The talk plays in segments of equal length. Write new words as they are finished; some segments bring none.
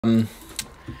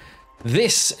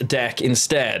this deck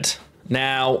instead.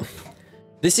 Now,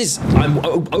 I'm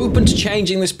open to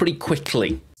changing this pretty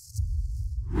quickly.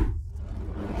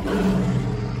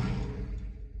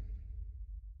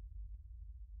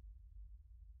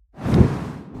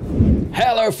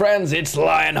 Hello friends, it's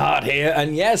Lionheart here,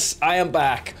 and yes, I am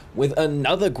back with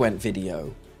another Gwent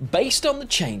video based on the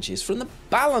changes from the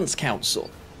Balance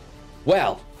Council.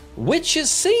 Well, Witchers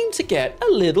seem to get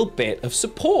a little bit of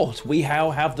support. We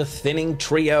now have the Thinning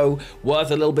Trio,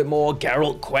 worth a little bit more,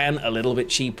 Geralt Gwent, a little bit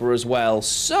cheaper as well.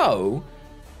 So,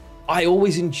 I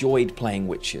always enjoyed playing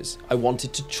Witchers. I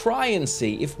wanted to try and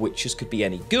see if Witchers could be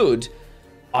any good.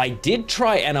 I did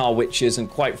try NR Witchers, and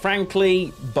quite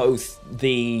frankly, both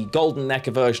the Golden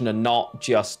Necker version and not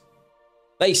just,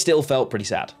 they still felt pretty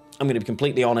sad. I'm going to be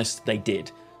completely honest, they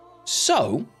did.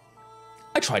 So,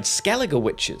 I tried Skellige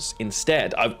Witchers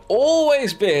instead. I've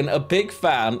always been a big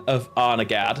fan of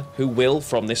Arnagad, who will,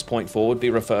 from this point forward, be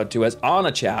referred to as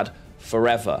Arnachad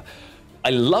forever. I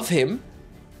love him,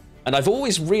 and I've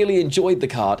always really enjoyed the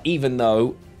card, even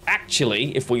though,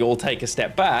 actually, if we all take a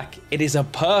step back, it is a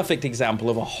perfect example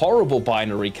of a horrible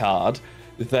binary card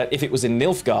that, if it was in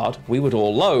Nilfgaard, we would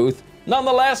all loathe.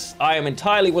 Nonetheless, I am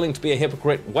entirely willing to be a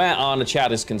hypocrite where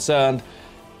Arnachad is concerned,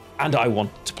 and I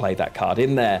want to play that card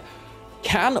in there.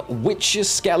 Can Witchers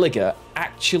Skellige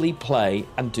actually play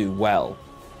and do well?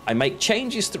 I make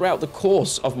changes throughout the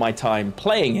course of my time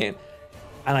playing it,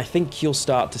 and I think you'll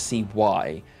start to see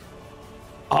why.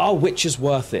 Are Witchers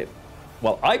worth it?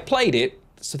 Well, I played it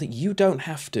so that you don't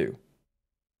have to.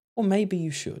 Or maybe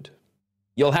you should.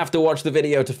 You'll have to watch the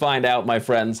video to find out, my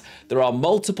friends. There are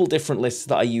multiple different lists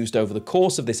that I used over the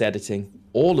course of this editing.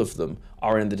 All of them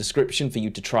are in the description for you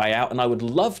to try out, and I would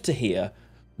love to hear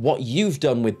what you've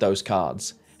done with those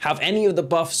cards. Have any of the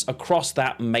buffs across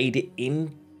that made it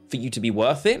in for you to be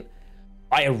worth it?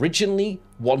 I originally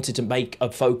wanted to make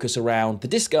a focus around the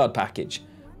discard package,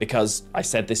 because I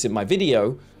said this in my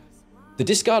video, the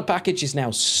discard package is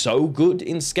now so good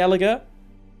in Skellige,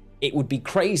 it would be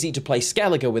crazy to play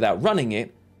Skellige without running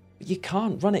it, but you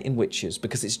can't run it in Witchers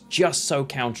because it's just so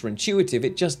counterintuitive,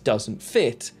 it just doesn't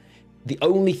fit. The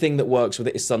only thing that works with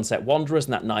it is Sunset Wanderers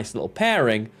and that nice little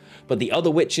pairing, but the other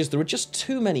Witchers, there are just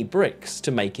too many bricks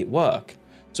to make it work.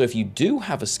 So if you do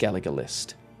have a Skellige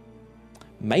list,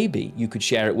 maybe you could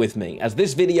share it with me, as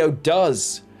this video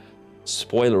does,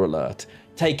 spoiler alert,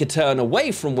 take a turn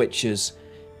away from Witchers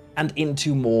and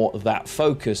into more of that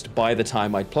focused by the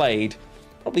time I played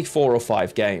probably 4 or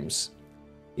 5 games.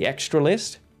 The extra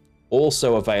list,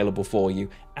 also available for you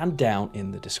and down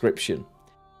in the description.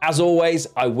 As always,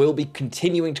 I will be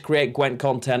continuing to create Gwent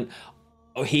content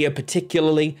here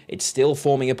particularly. It's still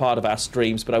forming a part of our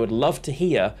streams, but I would love to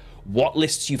hear what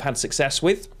lists you've had success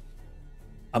with.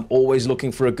 I'm always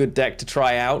looking for a good deck to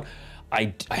try out.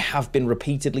 I have been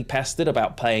repeatedly pestered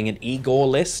about playing an Igor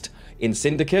list in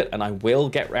Syndicate, and I will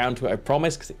get round to it, I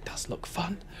promise, because it does look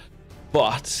fun.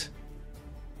 But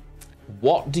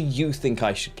what do you think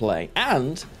I should play?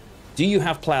 And do you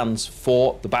have plans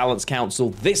for the Balance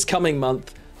Council this coming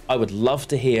month? I would love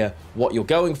to hear what you're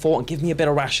going for, and give me a bit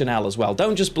of rationale as well.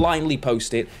 Don't just blindly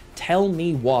post it. Tell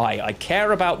me why. I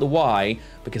care about the why,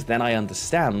 because then I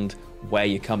understand where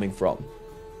you're coming from.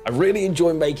 I really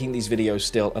enjoy making these videos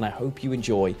still, and I hope you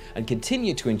enjoy and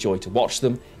continue to enjoy to watch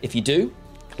them. If you do,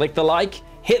 click the like,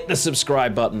 hit the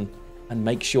subscribe button, and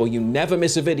make sure you never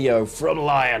miss a video from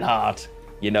Lionheart.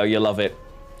 You know you love it.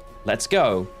 Let's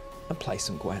go and play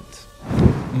some Gwent.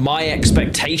 My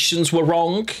expectations were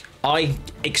wrong. I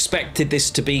expected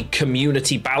this to be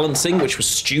community balancing, which was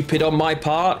stupid on my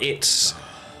part. It's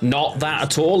not that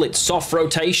at all. It's soft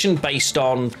rotation based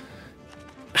on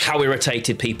how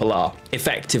irritated people are,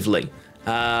 effectively.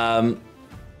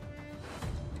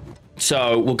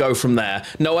 So we'll go from there.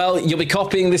 Noel, you'll be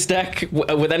copying this deck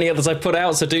with any others I put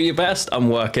out, so do your best. I'm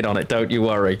working on it, don't you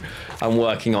worry. I'm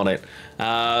working on it.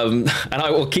 And I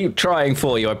will keep trying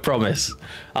for you, I promise.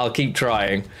 I'll keep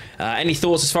trying. Any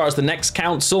thoughts as far as the next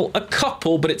council? A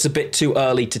couple, but it's a bit too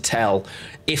early to tell.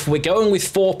 If we're going with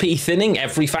 4P thinning,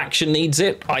 every faction needs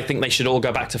it. I think they should all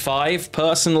go back to 5,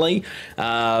 personally.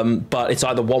 But it's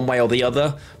either one way or the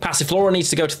other. Passiflora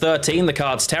needs to go to 13. The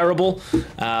card's terrible.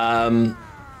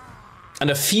 And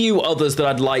a few others that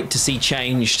I'd like to see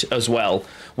changed as well.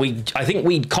 I think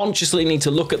we consciously need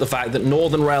to look at the fact that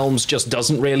Northern Realms just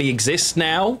doesn't really exist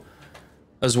now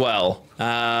as well.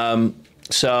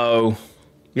 So,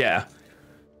 yeah.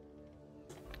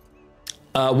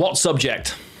 What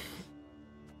subject?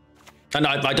 And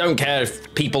I don't care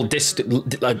if people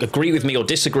agree with me or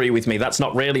disagree with me. That's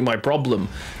not really my problem.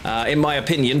 In my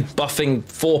opinion, buffing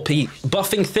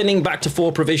thinning back to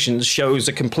 4 provisions shows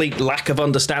a complete lack of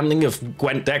understanding of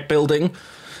Gwent deck building.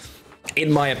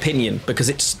 In my opinion, because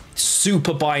it's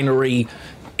super binary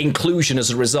inclusion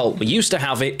as a result. We used to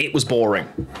have it, it was boring.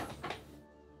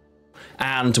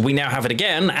 And we now have it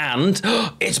again, and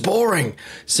it's boring.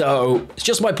 So it's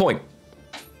just my point.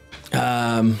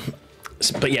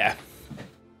 But yeah.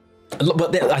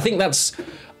 But I think that's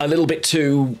a little bit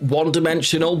too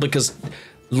one-dimensional because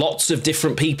lots of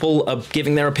different people are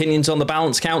giving their opinions on the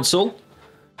Balance Council,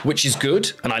 which is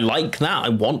good, and I like that. I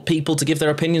want people to give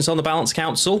their opinions on the Balance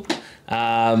Council.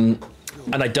 And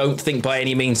I don't think by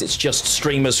any means it's just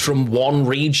streamers from one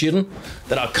region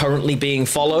that are currently being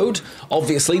followed.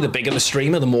 Obviously, the bigger the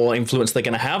streamer, the more influence they're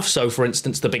going to have. So, for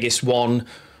instance, the biggest one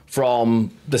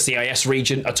from the CIS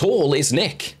region at all is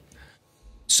Nick.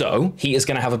 So he is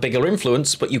going to have a bigger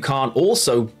influence, but you can't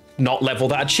also not level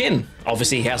that chin.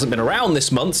 Obviously, he hasn't been around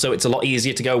this month, so it's a lot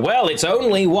easier to go, well, it's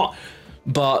only what...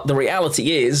 But the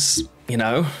reality is, you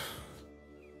know,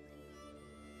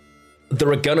 there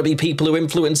are going to be people who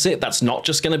influence it. That's not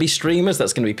just going to be streamers.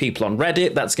 That's going to be people on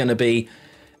Reddit. That's going to be...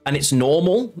 And it's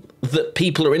normal that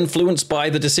people are influenced by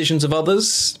the decisions of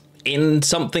others in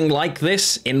something like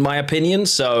this, in my opinion.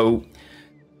 So,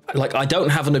 like, I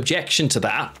don't have an objection to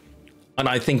that. And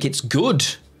I think it's good,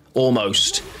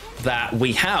 almost, that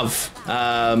we have...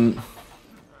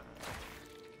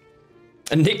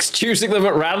 And Nick's choosing them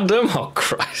at random? Oh,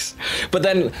 Christ. But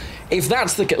then, if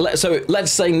that's the... So, let's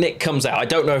say Nick comes out. I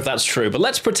don't know if that's true, but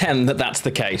let's pretend that that's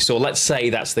the case, or let's say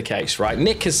that's the case, right?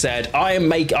 Nick has said, I'm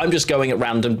just going at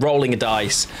random, rolling a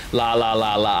dice, la, la,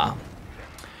 la, la.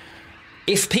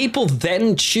 If people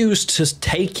then choose to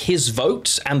take his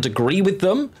votes and agree with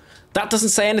them, that doesn't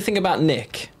say anything about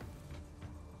Nick.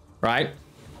 Right?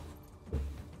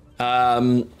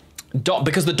 Because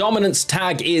the dominance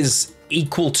tag is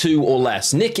equal to or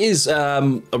less. Nick is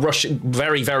a Russian,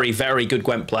 very, very, very good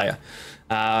Gwent player.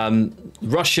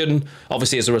 Russian,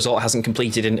 obviously, as a result, hasn't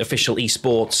completed in official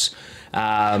esports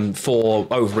for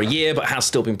over a year, but has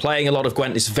still been playing a lot of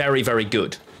Gwent. Is very, very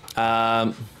good.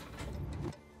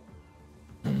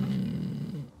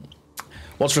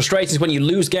 What's frustrating is when you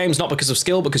lose games, not because of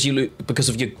skill, because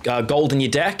of your gold in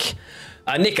your deck.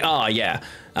 Nick, yeah.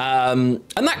 And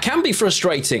that can be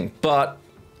frustrating, but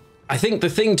I think the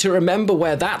thing to remember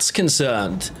where that's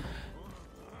concerned,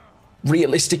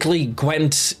 realistically,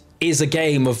 Gwent is a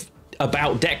game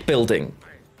about deck building.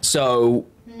 So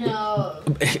no,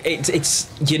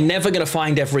 you're never going to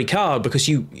find every card because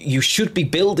you should be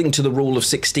building to the rule of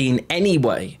 16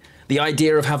 anyway. The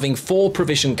idea of having 4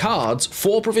 provision cards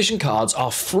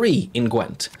are free in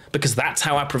Gwent because that's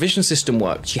how our provision system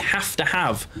works. You have to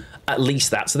have at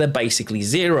least that, so they're basically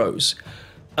zeros.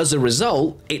 As a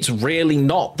result, it's really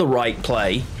not the right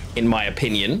play, in my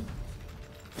opinion,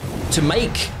 to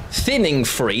make thinning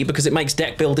free because it makes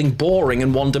deck building boring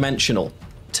and one-dimensional,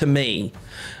 to me.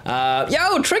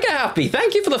 Yo, Trigger Happy,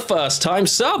 thank you for the first time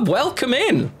sub. Welcome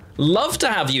in. Love to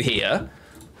have you here.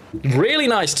 Really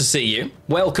nice to see you.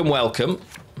 Welcome, welcome.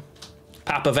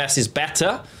 Papa Vess is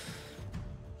better.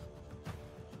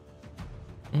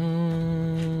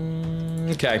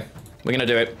 Okay, we're gonna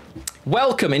do it.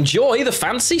 Welcome, enjoy the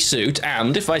fancy suit,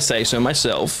 and if I say so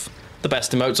myself, the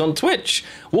best emotes on Twitch.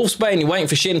 Wolfsbane, you're waiting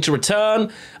for Shin to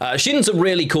return. Shin's a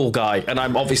really cool guy, and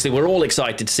we're all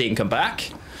excited to see him come back.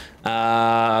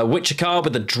 Witcher card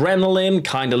with adrenaline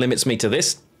kind of limits me to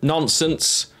this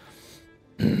nonsense.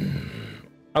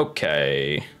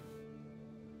 Okay.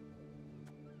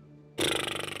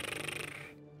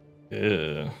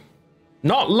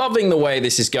 Not loving the way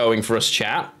this is going for us,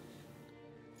 chat.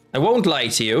 I won't lie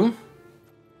to you.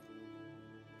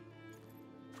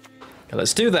 Okay,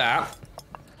 let's do that.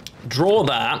 Draw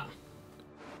that.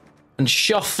 And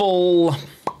shuffle.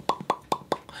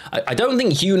 I don't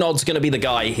think Hunod's going to be the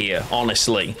guy here,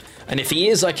 honestly. And if he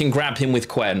is, I can grab him with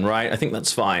Quen, right? I think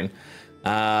that's fine.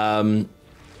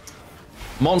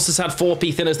 Monsters had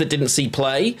 4P thinners that didn't see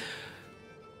play.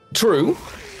 True.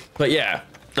 But yeah.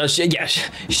 Yeah,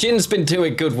 Shin's been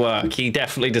doing good work. He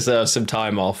definitely deserves some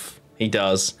time off. He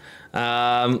does.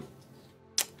 Okay.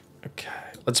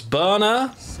 Let's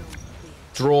burner.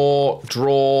 Draw.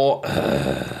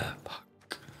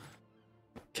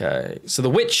 Okay. So the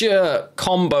Witcher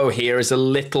combo here is a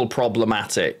little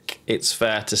problematic. It's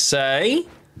fair to say.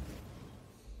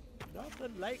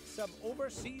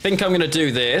 Think I'm going to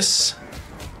do this.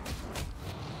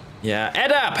 Yeah.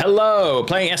 Edap, hello.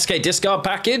 Playing SK discard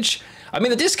package. I mean,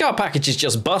 the discard package is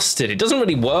just busted. It doesn't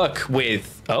really work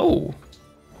with... Oh.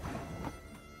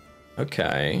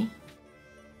 Okay.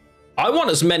 I want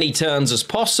as many turns as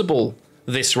possible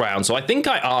this round, so I think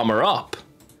I armor up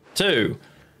too.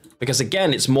 Because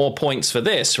again, it's more points for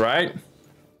this, right?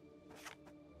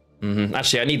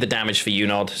 Actually, I need the damage for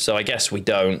Unod, so I guess we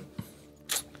don't.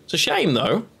 It's a shame,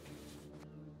 though.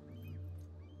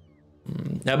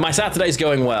 My Saturday's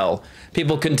going well.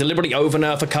 People can deliberately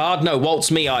over-nerf a card. No,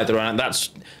 waltz me either. And that's,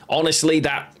 honestly,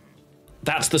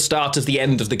 that's the start of the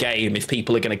end of the game if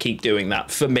people are going to keep doing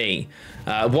that, for me.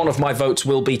 One of my votes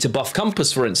will be to buff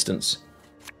Compass, for instance.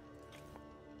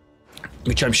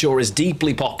 Which I'm sure is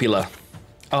deeply popular.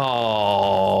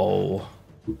 Oh.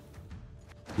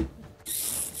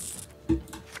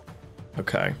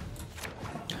 Okay.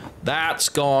 That's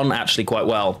gone actually quite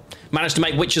well. Managed to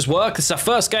make Witchers work. This is our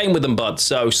first game with them, bud.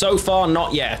 So far,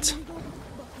 not yet.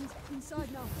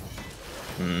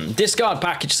 Discard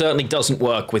package certainly doesn't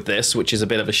work with this, which is a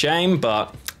bit of a shame,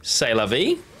 but c'est la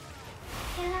vie.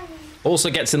 Also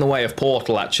gets in the way of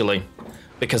Portal, actually,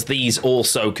 because these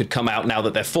also could come out now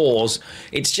that they're 4s.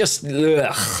 It's just,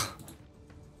 ugh.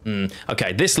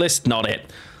 Okay, this list, not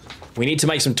it. We need to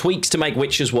make some tweaks to make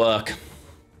Witchers work.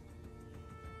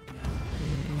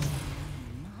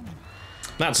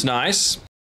 That's nice.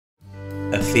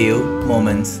 A few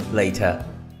moments later.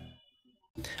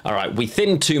 All right, we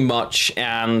thin too much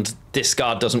and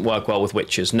discard doesn't work well with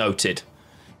Witchers. Noted.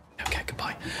 Okay,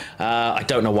 goodbye. I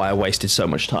don't know why I wasted so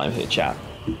much time here, chat.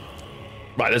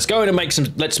 Right, let's go in and make some...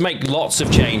 Let's make lots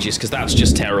of changes, because that's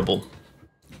just terrible.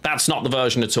 That's not the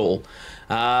version at all.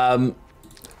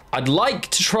 I'd like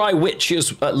to try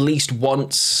Witchers at least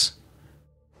once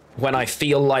when I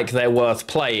feel like they're worth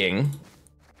playing.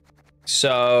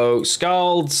 So,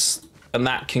 Scalds, and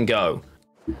that can go.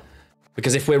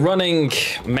 Because if we're running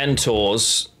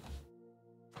Mentors...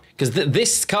 Because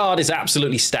this card is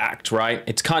absolutely stacked, right?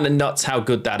 It's kind of nuts how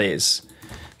good that is.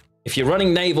 If you're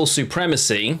running Naval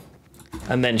Supremacy,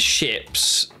 and then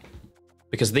Ships,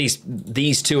 because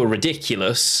these two are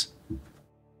ridiculous.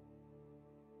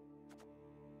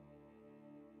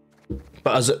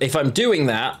 But if I'm doing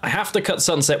that, I have to cut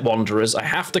Sunset Wanderers, I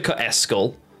have to cut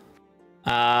Eskel.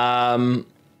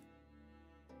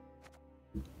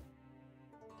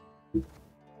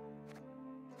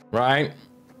 Right.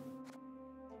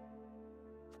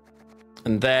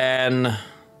 And then...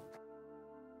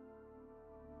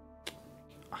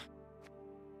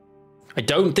 I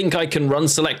don't think I can run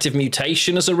Selective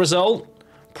Mutation as a result.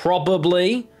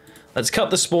 Probably. Let's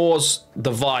cut the Spores, the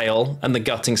Vial, and the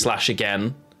Gutting Slash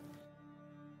again.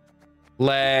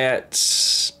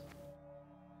 Let's...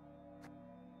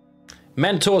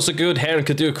 Mentors are good. Heron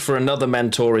Kaduk for another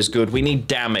Mentor is good. We need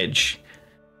damage.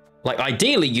 Like,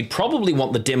 ideally, you'd probably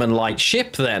want the Dim and Light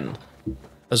Ship then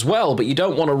as well, but you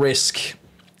don't want to risk...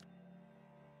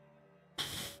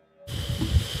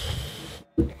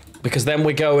 Because then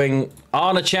we're going...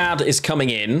 Arna Chad is coming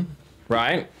in,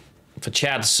 right? For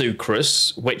Chad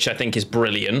Sucrus, which I think is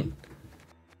brilliant.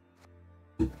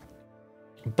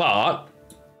 But...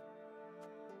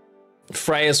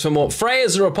 Freyas for more...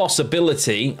 Freyas are a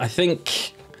possibility. I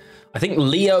think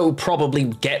Leo probably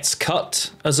gets cut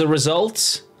as a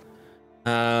result.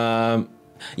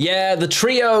 Yeah, the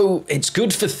trio, it's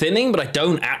good for thinning, but I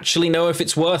don't actually know if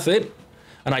it's worth it.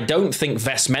 And I don't think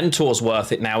Vest Mentor's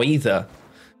worth it now either,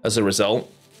 as a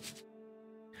result.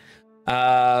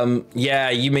 Yeah,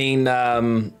 you mean,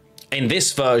 in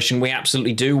this version, we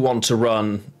absolutely do want to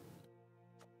run...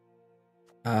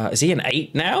 is he an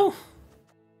 8 now?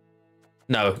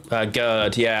 No,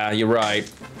 Gerd, yeah, you're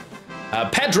right.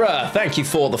 Pedra, thank you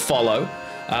for the follow.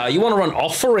 You want to run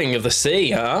Offering of the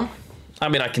Sea, huh? I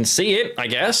mean, I can see it, I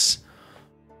guess.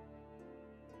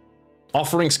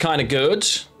 Offering's kind of good.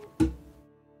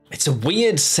 It's a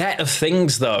weird set of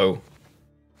things, though.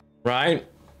 Right?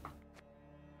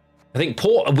 I think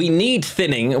we need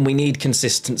thinning and we need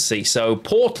consistency. So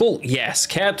Portal, yes.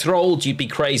 Care Trolled, you'd be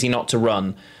crazy not to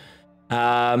run.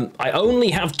 I only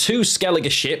have 2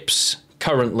 Skellige ships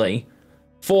currently.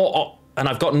 And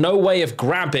I've got no way of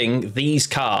grabbing these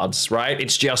cards, right?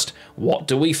 It's just, what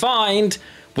do we find?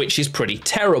 Which is pretty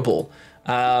terrible.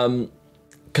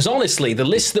 Because honestly, the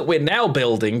list that we're now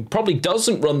building probably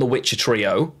doesn't run the Witcher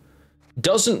trio,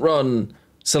 doesn't run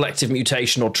Selective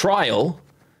Mutation or Trial,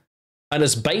 and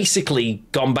has basically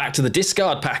gone back to the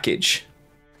discard package,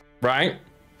 right?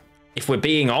 If we're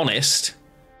being honest,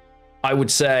 I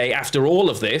would say after all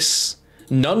of this,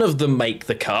 none of them make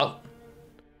the cut,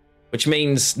 which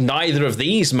means neither of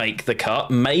these make the cut.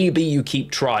 Maybe you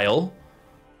keep Trial,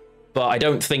 but I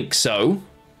don't think so,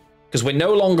 because we're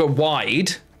no longer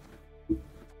wide.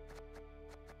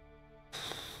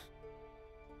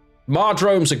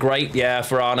 Mardromes are great, yeah,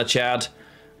 for Arna Chad.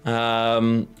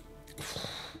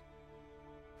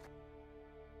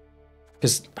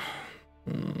 Because...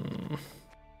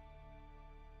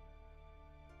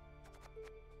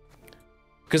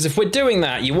 Because if we're doing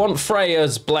that, you want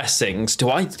Freya's blessings.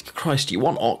 Christ, do you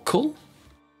want Otkull?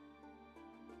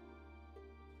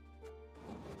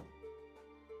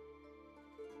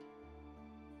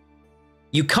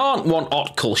 You can't want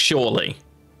Otkull, surely.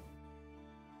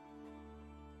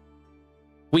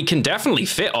 We can definitely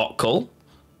fit Otkull.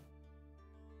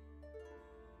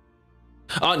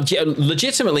 Yeah,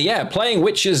 legitimately, yeah, playing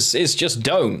witches is just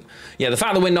don't. Yeah, the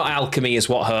fact that we're not alchemy is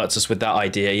what hurts us with that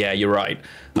idea. Yeah, you're right.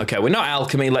 Okay, we're not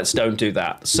alchemy, let's don't do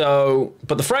that. So,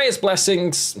 but the Freya's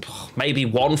blessings, maybe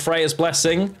one Freya's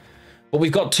blessing, but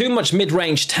we've got too much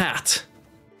mid-range tat.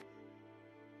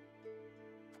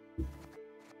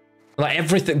 Like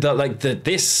everything,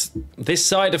 this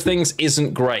side of things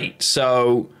isn't great.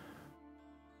 So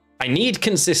I need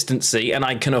consistency, and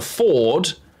I can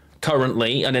afford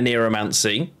currently an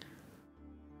Aneromancy,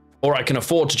 or I can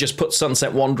afford to just put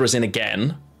Sunset Wanderers in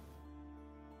again.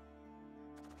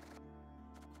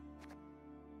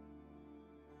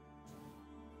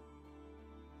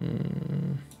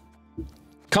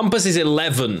 Compass is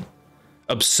 11,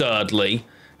 absurdly,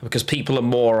 because people are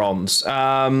morons.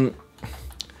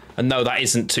 And no, that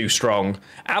isn't too strong.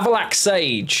 Avalax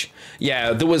Sage.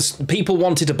 Yeah, there was... People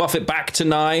wanted to buff it back to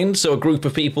 9, so a group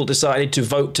of people decided to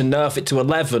vote to nerf it to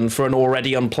 11 for an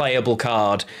already unplayable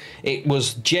card. It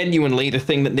was genuinely the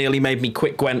thing that nearly made me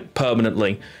quit Gwent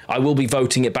permanently. I will be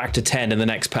voting it back to 10 in the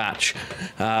next patch.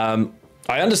 I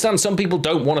understand some people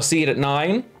don't want to see it at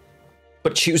 9,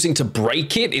 but choosing to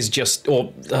break it is just...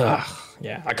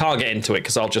 yeah, I can't get into it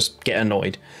because I'll just get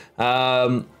annoyed.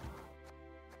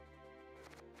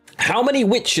 How many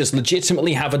witches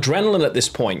legitimately have adrenaline at this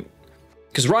point?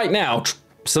 Because right now,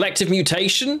 selective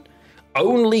mutation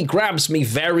only grabs me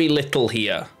very little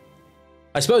here.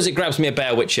 I suppose it grabs me a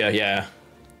bear witcher, yeah.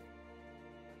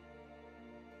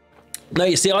 No,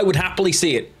 you see, I would happily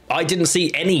see it. I didn't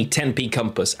see any 10p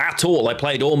compass at all. I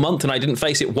played all month and I didn't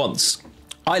face it once.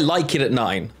 I like it at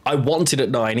 9. I want it at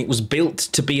 9. It was built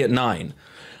to be at 9.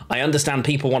 I understand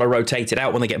people want to rotate it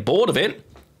out when they get bored of it.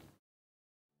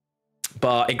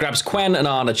 But it grabs Quen and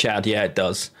Arna Chad. Yeah, it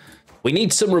does. We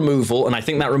need some removal, and I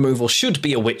think that removal should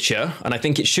be a Witcher, and I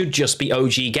think it should just be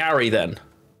OG Gary then.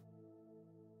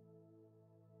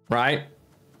 Right?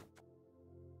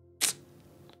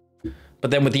 But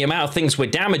then with the amount of things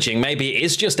we're damaging, maybe it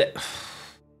is just a...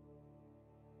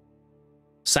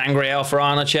 Sangreal for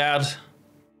Arna Chad.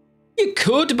 You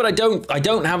could, but I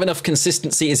don't have enough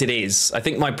consistency as it is. I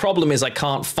think my problem is I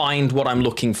can't find what I'm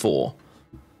looking for.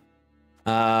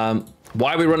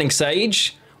 Why are we running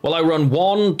Sage? Well, I run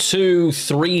 1, 2,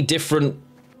 3 different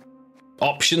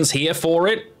options here for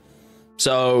it.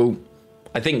 So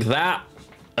I think that,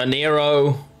 a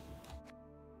Nero,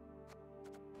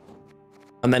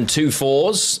 and then 2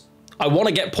 4s. I want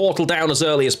to get Portal down as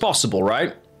early as possible,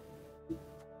 right?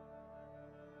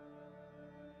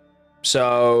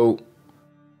 So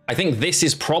I think this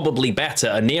is probably better.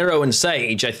 A Nero and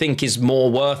Sage, I think, is more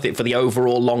worth it for the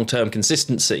overall long-term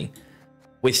consistency.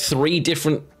 With 3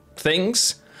 different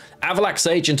things, Avalax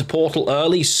Sage into Portal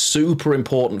early, super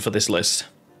important for this list.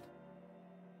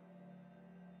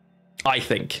 I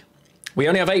think. We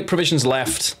only have 8 provisions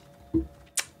left.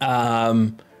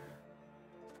 And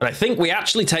I think we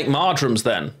actually take Mardrums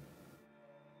then.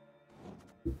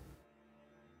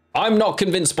 I'm not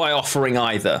convinced by Offering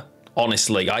either,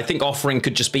 honestly. I think Offering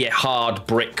could just be a hard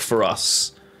brick for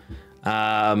us.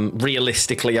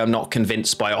 Realistically, I'm not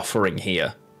convinced by Offering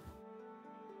here.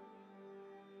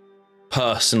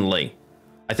 Personally,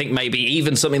 I think maybe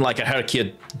even something like a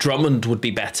Herkia Drummond would be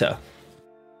better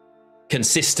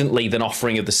consistently than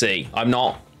Offering of the Sea. I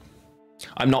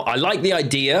like the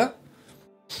idea.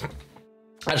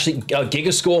 Actually,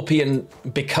 Giga Scorpion,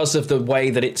 because of the way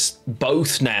that it's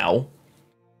both now.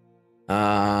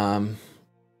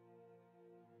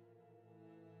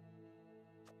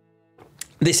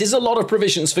 This is a lot of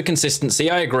provisions for consistency,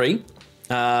 I agree.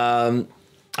 I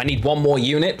need 1 more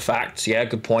unit, facts, yeah,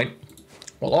 good point.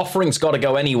 Well, Offering's got to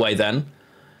go anyway, then.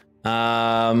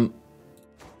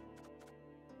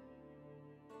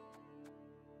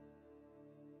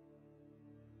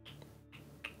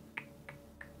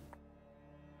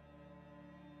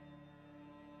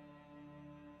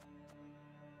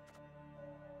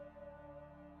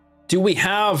 Do we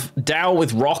have Dow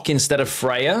with Rock instead of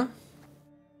Freya?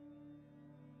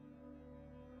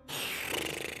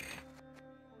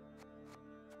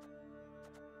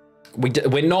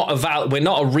 We're not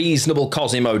a reasonable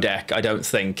Cosimo deck, I don't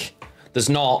think. There's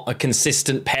not a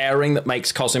consistent pairing that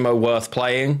makes Cosimo worth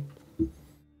playing.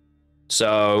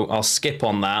 So I'll skip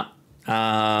on that.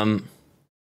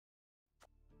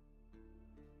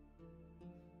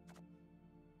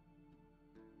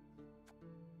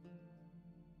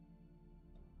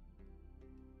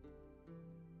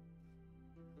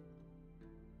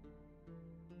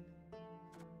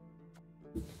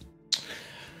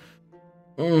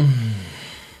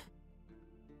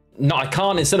 No, I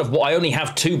can't. Instead of what, I only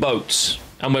have 2 boats,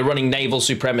 and we're running naval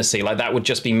supremacy. Like, that would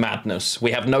just be madness.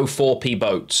 We have no 4P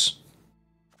boats.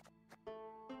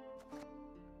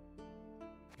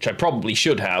 Which I probably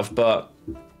should have, but...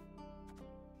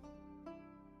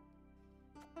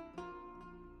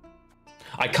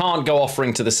 I can't go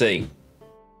offering to the sea.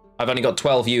 I've only got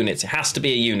 12 units. It has to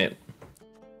be a unit.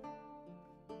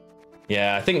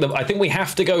 Yeah, I think we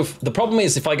have to go... The problem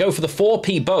is, if I go for the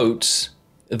 4P boats,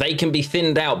 they can be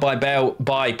thinned out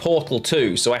by Portal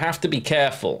 2, so I have to be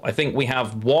careful. I think we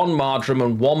have 1 Mardrum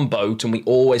and 1 boat, and we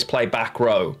always play back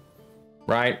row.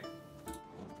 Right?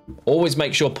 Always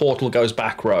make sure Portal goes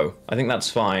back row. I think that's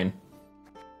fine.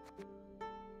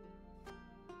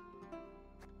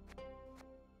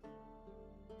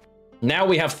 Now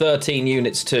we have 13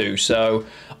 units too, so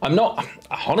I'm not...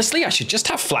 Honestly, I should just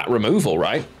have flat removal,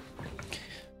 right?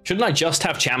 Shouldn't I just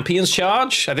have Champion's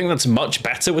Charge? I think that's much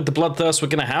better with the Bloodthirst we're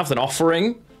going to have than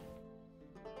offering.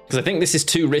 Because I think this is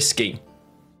too risky.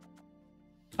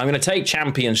 I'm going to take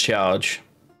Champion's Charge.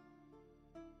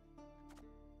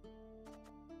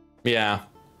 Yeah.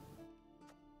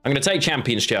 I'm going to take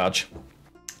Champion's Charge.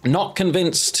 Not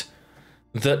convinced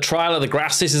that Trial of the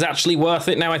Grasses is actually worth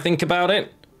it now I think about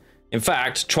it. In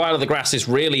fact, Trial of the Grasses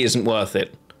really isn't worth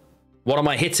it. What am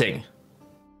I hitting?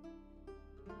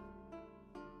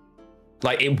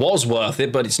 Like, it was worth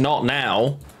it, but it's not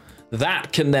now.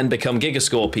 That can then become Giga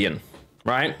Scorpion,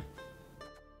 right?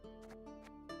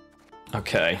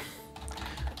 Okay.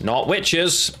 Not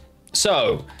Witchers.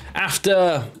 So,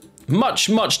 after much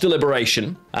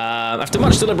deliberation, on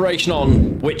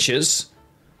Witchers,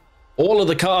 all of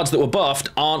the cards that were buffed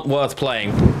aren't worth playing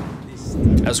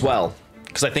as well.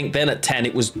 Because I think then at 10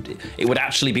 it would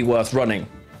actually be worth running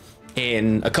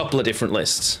in a couple of different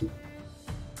lists.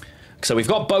 So we've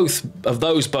got both of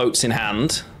those boats in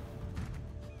hand.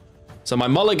 So my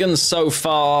mulligans so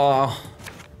far...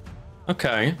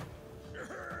 Okay.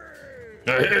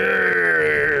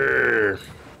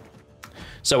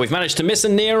 So we've managed to miss a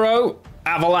Nero,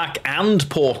 Avalak, and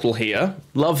Portal here.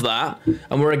 Love that.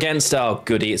 And we're against... Oh,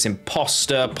 goody. It's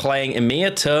Imposter playing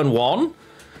Emir turn 1.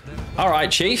 All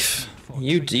right, Chief.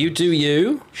 You do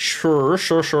you. Sure.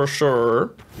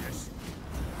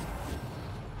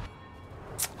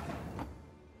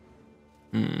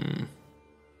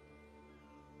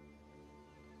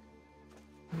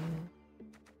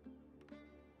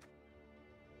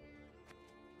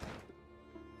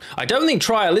 I don't think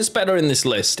Trial is better in this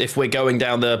list if we're going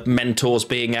down the Mentors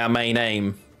being our main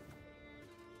aim.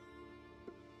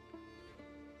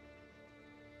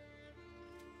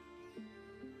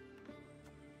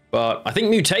 But I think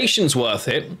Mutation's worth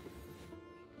it.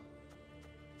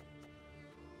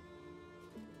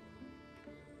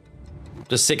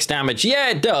 Does 6 damage? Yeah,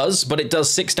 it does, but it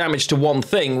does 6 damage to one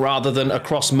thing rather than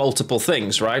across multiple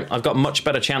things, right? I've got much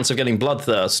better chance of getting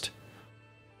Bloodthirst.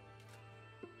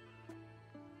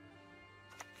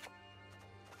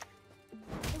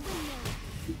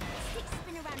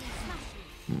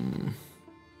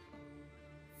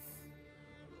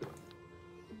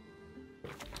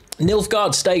 Nilfgaard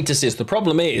statuses. The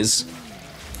problem is,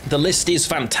 the list is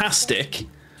fantastic,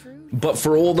 but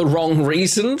for all the wrong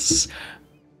reasons.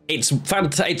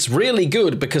 It's really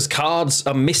good because cards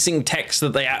are missing text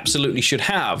that they absolutely should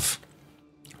have,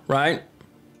 right?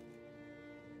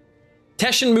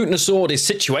 Teshin Mutna Sword is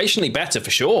situationally better for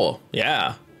sure,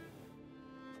 yeah.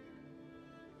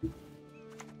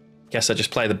 Guess I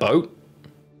just play the boat.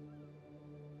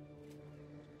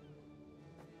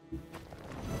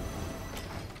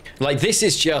 Like, this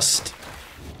is just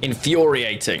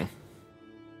infuriating.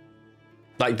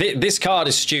 Like, this card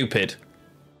is stupid.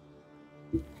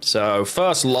 So,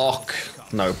 first lock,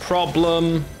 no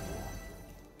problem.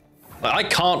 Like, I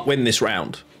can't win this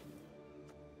round.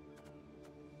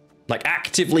 Like,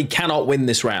 actively cannot win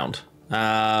this round.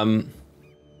 Draw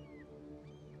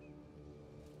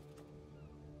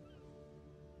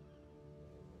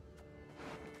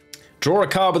a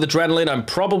card with Adrenaline. I'm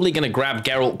probably going to grab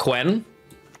Geralt Quen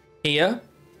here.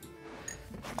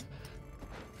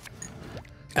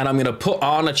 And I'm going to put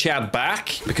Arna Chad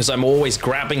back because I'm always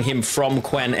grabbing him from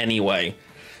Quen anyway.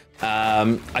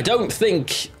 I don't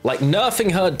think, like,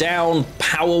 nerfing her down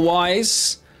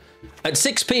power-wise. At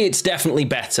 6p, it's definitely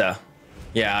better.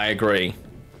 Yeah, I agree.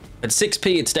 At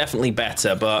 6p, it's definitely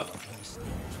better, but...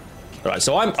 Alright,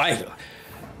 so I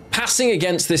passing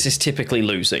against this is typically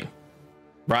losing.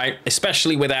 Right?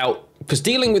 Especially without... Because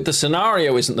dealing with the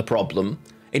scenario isn't the problem.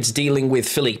 It's dealing with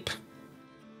Philippe.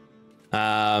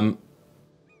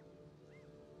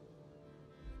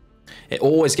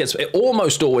 It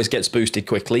almost always gets boosted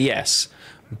quickly, yes.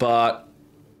 But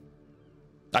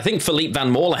I think Philippe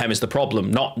van Morlehem is the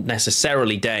problem, not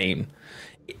necessarily Dame.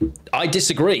 I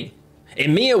disagree.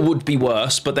 Emir would be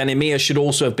worse, but then Emir should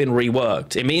also have been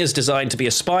reworked. Emir's designed to be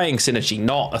a spying synergy,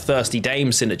 not a thirsty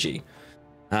Dame synergy.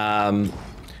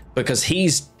 Because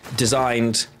he's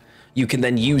designed, you can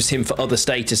then use him for other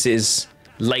statuses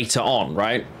later on,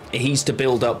 right? He's to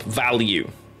build up value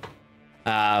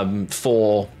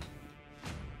for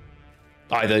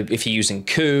either if you're using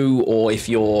coup or if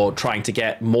you're trying to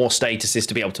get more statuses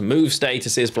to be able to move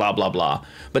statuses, blah, blah, blah.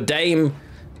 But Dame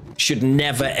should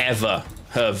never, ever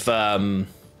have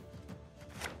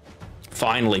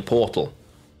finally Portal.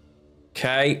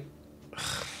 Okay.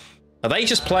 Are they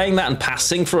just playing that and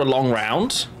passing for a long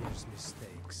round?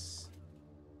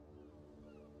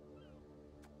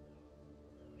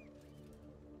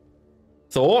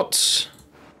 Thoughts?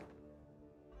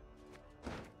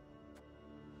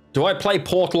 Do I play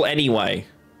Portal anyway?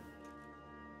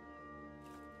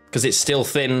 Because it still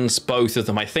thins both of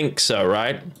them. I think so,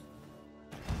 right?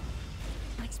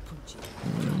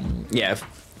 Yeah.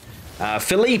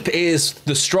 Philippe is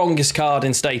the strongest card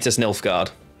in status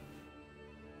Nilfgaard.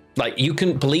 Like, you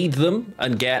can bleed them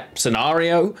and get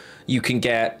Scenario. You can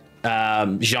get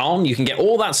Jean. You can get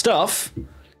all that stuff.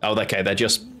 Oh, okay. They're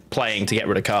just playing to get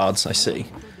rid of cards. I see.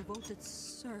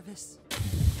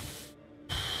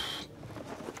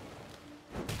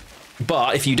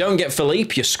 But if you don't get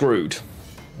Philippe, you're screwed.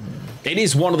 It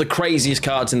is one of the craziest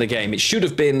cards in the game. It should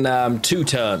have been 2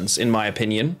 turns, in my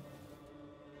opinion.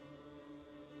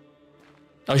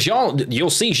 Oh, Jean, you'll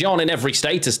see Jean in every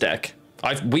status deck.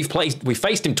 We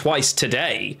faced him twice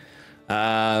today.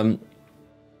 You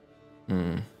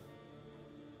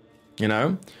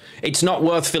know, it's not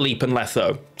worth Philippe and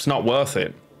Letho. It's not worth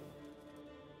it.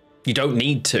 You don't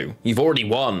need to. You've already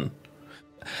won.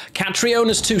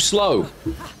 Catriona's too slow,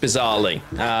 bizarrely.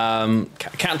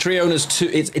 Catriona's too.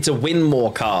 It's a win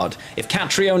more card. If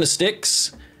Catriona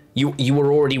sticks, you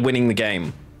were already winning the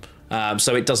game.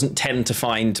 So it doesn't tend to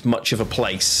find much of a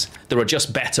place. There are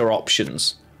just better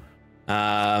options.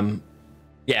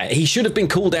 Yeah, he should have been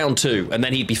cooldown too, and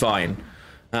then he'd be fine.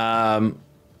 Why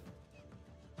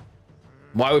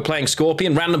are we playing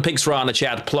Scorpion? Random picks for Arna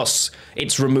Chad, plus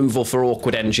its removal for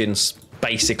awkward engines,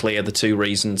 basically, are the 2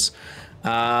 reasons.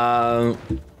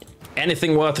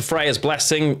 Anything worth a Freya's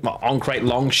Blessing? On-crate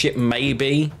Longship,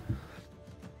 maybe.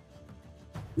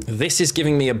 This is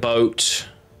giving me a boat.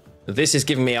 This is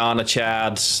giving me Arna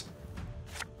Chad.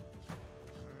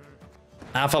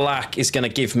 Avalak is going to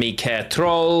give me Care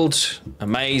Trolled.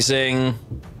 Amazing.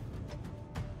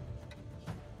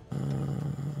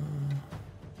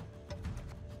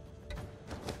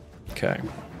 Okay.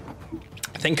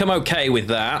 I think I'm okay with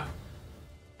that.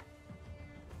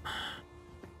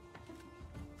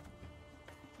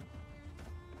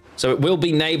 So it will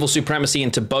be Naval Supremacy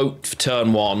into boat for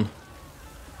turn 1.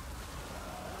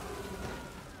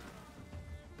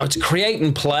 Oh, it's create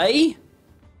and play?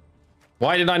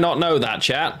 Why did I not know that,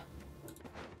 chat?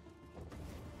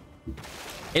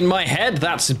 In my head,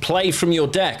 that's play from your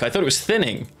deck. I thought it was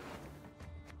thinning.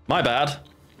 My bad.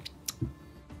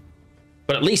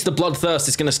 But at least the Bloodthirst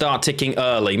is going to start ticking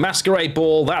early. Masquerade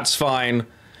Ball, that's fine.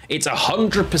 It's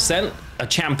 100% a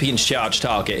Champion's Charge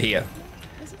target here.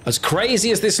 As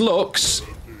crazy as this looks,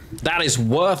 that is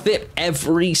worth it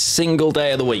every single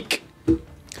day of the week.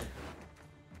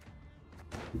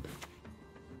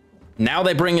 Now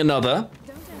they bring another.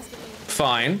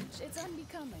 Fine.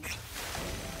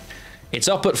 It's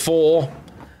up at 4.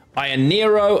 I am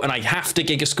Nero, and I have to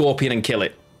Giga Scorpion and kill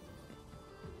it.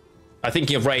 I'm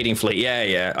thinking of Raiding Fleet.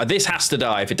 Yeah. This has to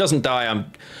die. If it doesn't die,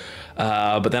 I'm...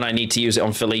 but then I need to use it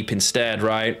on Philippe instead,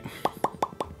 right?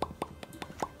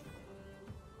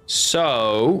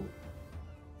 So...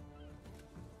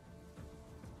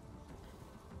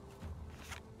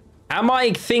 am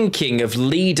I thinking of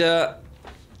Leader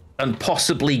and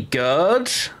possibly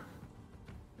Gerd?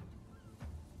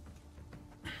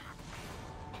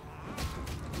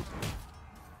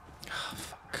 Oh,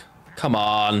 fuck. Come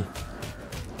on.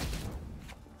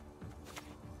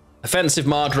 Offensive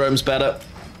Mardrome's better.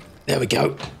 There we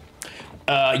go.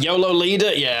 YOLO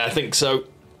Leader? Yeah, I think so.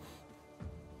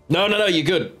 No, you're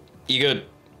good. You're good.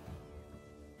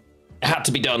 It had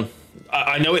to be done.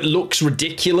 I know it looks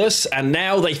ridiculous, and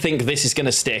now they think this is going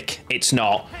to stick. It's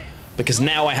not. Because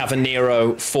now I have a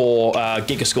Nero for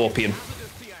Giga Scorpion.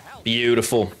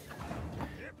 Beautiful.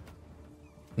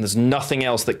 And there's nothing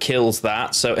else that kills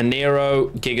that. So a Nero,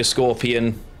 Giga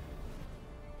Scorpion.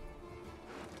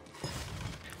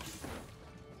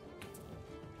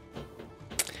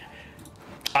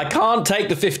 I can't take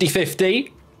the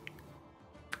 50-50.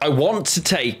 I want to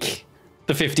take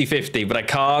the 50-50, but I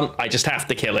can't. I just have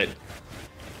to kill it.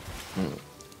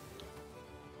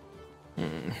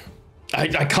 I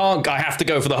can't. I have to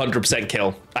go for the 100%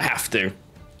 kill. I have to.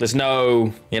 There's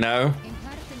no, you know.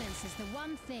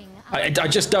 I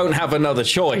just don't have another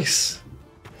choice.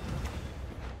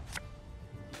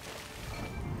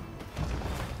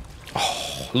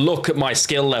 Oh, look at my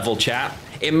skill level, chat.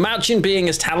 Imagine being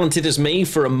as talented as me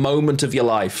for a moment of your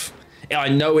life. I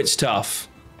know it's tough.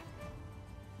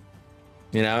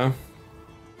 You know?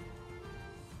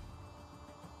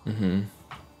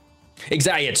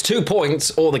 Exactly, it's 2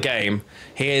 points or the game.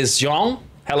 Here's Jean.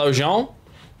 Hello, Jean.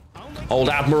 Old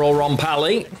Admiral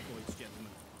Rompali.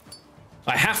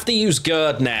 I have to use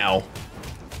Gerd now.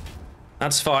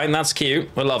 That's fine, that's cute.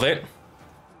 I love it.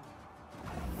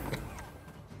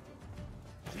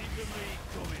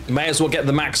 May as well get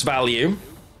the max value.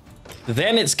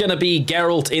 Then it's gonna be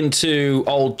Geralt into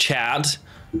old Chad.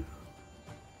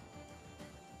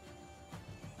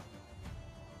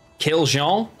 Kill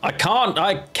Jean. I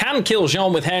can kill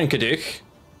Jean with Hernkaduk.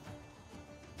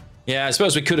 Yeah, I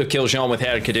suppose we could have killed Jean with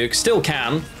Hernkaduk. Still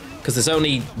can, because there's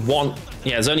only one.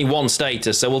 Yeah, there's only one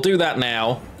status, so we'll do that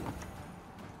now.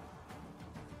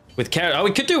 With Care. Oh,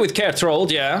 we could do it with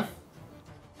Kertrold, yeah.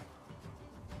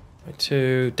 By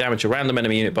 2. Damage a random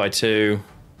enemy unit by 2.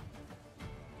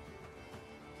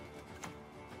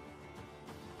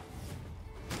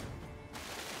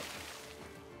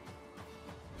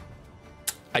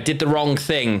 I did the wrong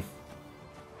thing.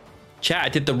 Chat, I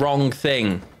did the wrong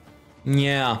thing.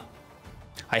 Yeah.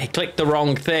 I clicked the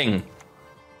wrong thing.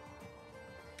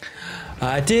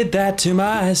 I did that to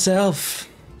myself.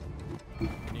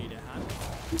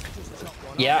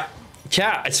 Yeah.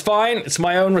 Chat, it's fine. It's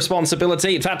my own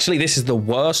responsibility. It's actually, this is the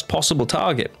worst possible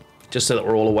target. Just so that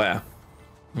we're all aware.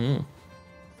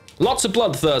 Lots of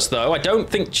bloodthirst, though. I don't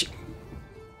think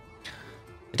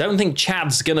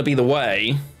Chad's gonna be the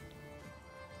way.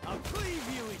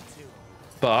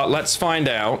 But let's find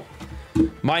out.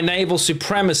 My naval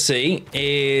supremacy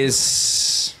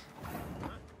is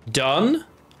done,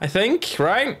 I think,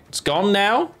 right? It's gone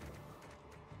now.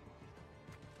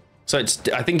 So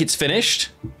I think it's finished.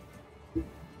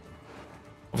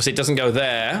 Obviously it doesn't go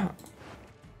there.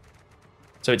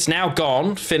 So it's now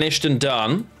gone, finished and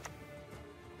done.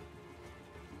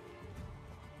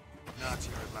 Not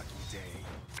your lucky day.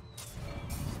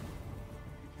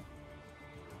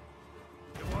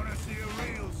 You wanna see a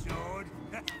real sword?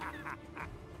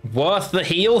 Worth the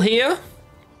heal here?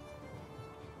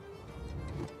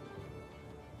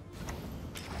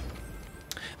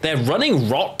 They're running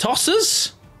rot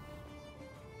tossers?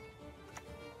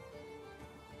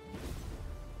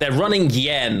 They're running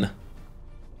yen.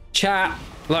 Chat,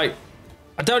 like,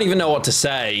 I don't even know what to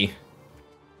say.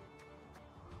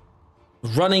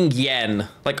 Running yen.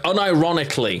 Like,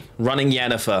 unironically, running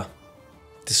Yennefer.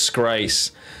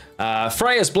 Disgrace.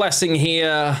 Freya's Blessing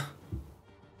here.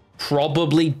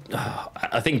 Probably,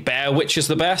 I think Bear Witch is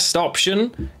the best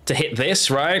option to hit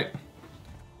this, right?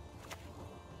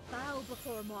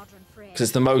 Because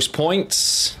it's the most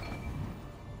points.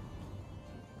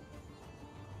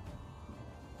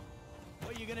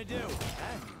 What are you gonna do?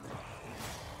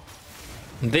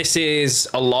 This is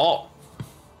a lot.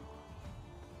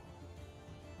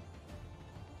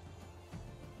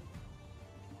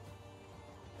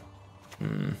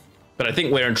 But I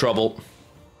think we're in trouble.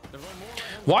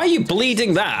 Why are you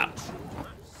bleeding that?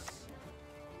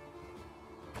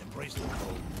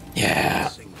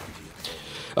 Yeah.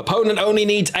 Opponent only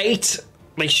needs 8.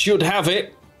 They should have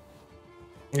it.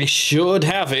 They should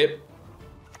have it.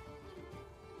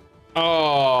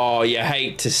 Oh, you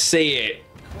hate to see it.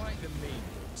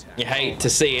 You hate to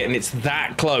see it, and it's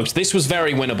that close. This was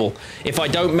very winnable. If I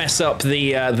don't mess up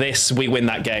the this, we win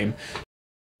that game.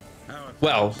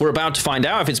 Well, we're about to find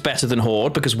out if it's better than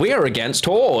Horde, because we are against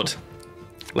Horde.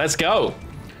 Let's go.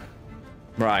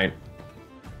 Right.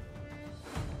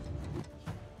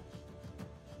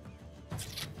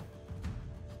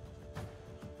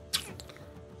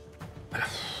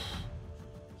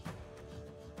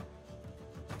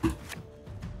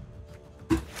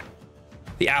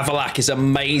 The Avalak is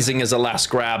amazing as a last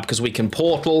grab because we can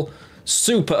portal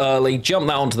super early, jump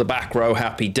that onto the back row,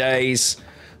 happy days.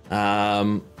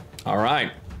 All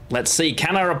right, let's see.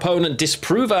 Can our opponent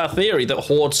disprove our theory that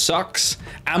Horde sucks?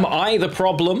 Am I the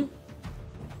problem?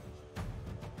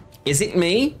 Is it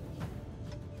me?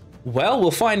 Well, we'll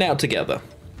find out together.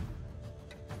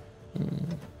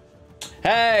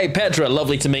 Hey, Pedra,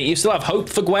 lovely to meet you. Still have hope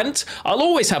for Gwent? I'll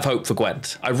always have hope for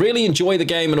Gwent. I really enjoy the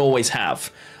game and always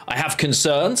have. I have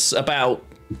concerns about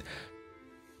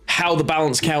how the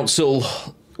Balance Council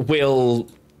will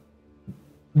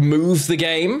move the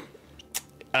game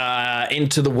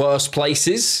into the worst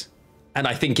places. and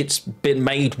I think it's been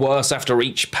made worse after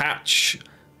each patch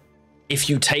if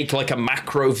you take like a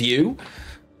macro view,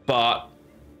 but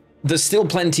there's still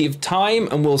plenty of time,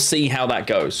 and we'll see how that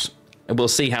goes. And we'll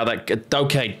see how that...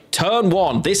 Okay, turn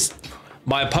one.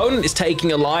 My opponent is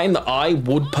taking a line that I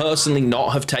would personally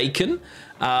not have taken.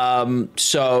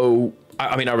 So,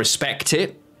 I mean, I respect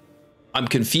it. I'm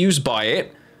confused by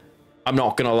it. I'm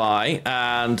not going to lie.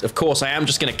 And, of course, I am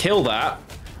just going to kill that.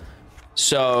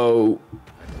 So,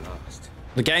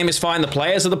 the game is fine. The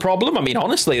players are the problem. I mean,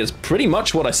 honestly, it's pretty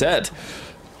much what I said.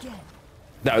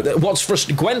 No, what's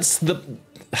frustrating... Gwent's the...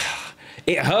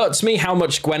 It hurts me how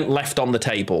much Gwent left on the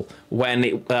table when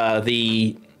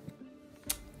the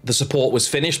support was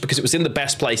finished, because it was in the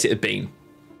best place it had been.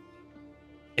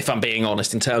 If I'm being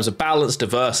honest, in terms of balance,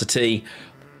 diversity,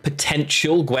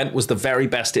 potential, Gwent was the very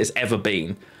best it has ever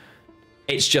been.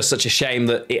 It's just such a shame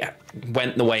that it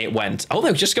went the way it went. Oh,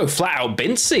 they'll just go flat out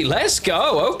Bincy. Let's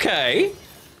go. Okay.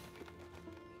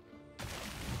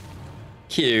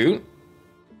 Cute.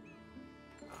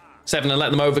 7 and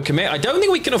let them overcommit. I don't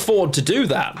think we can afford to do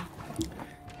that.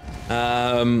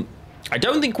 I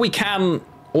don't think we can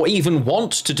or even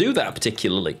want to do that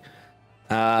particularly.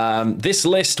 This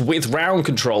list with round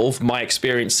control, from my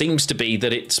experience, seems to be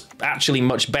that it's actually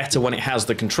much better when it has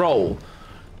the control.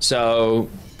 So,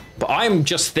 but I'm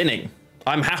just thinning.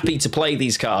 I'm happy to play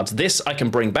these cards. This I can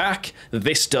bring back.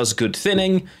 This does good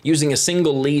thinning. Using a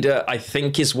single leader, I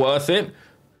think, is worth it,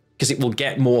 because it will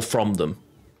get more from them.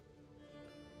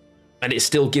 And it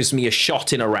still gives me a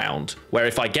shot in a round, where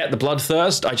if I get the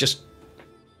Bloodthirst, I just,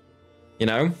 you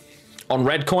know, on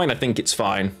red coin, I think it's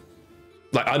fine.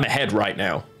 Like, I'm ahead right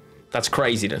now. That's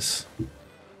craziness.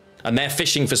 And they're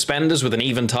fishing for spenders with an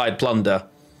Eventide Plunder.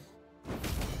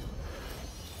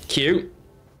 Cute.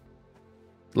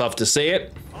 Love to see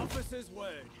it.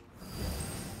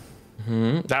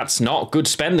 That's not good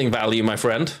spending value, my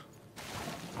friend.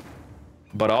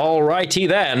 But alrighty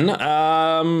then.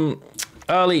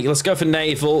 Early, let's go for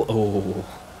naval. Oh.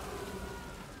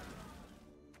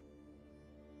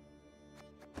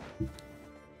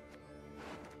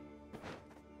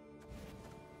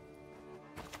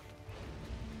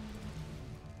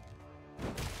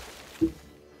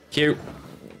 Cute.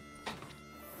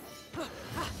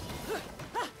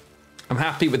 I'm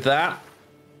happy with that.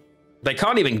 They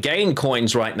can't even gain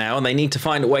coins right now, and they need to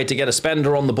find a way to get a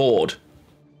spender on the board.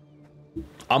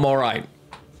 I'm all right.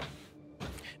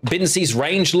 Bincy's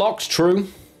range locked. True.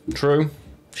 True.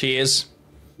 She is.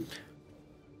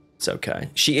 It's okay.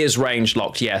 She is range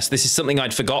locked, yes. This is something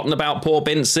I'd forgotten about poor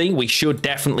Bincy. We should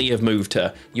definitely have moved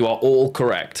her. You are all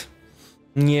correct.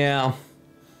 Yeah.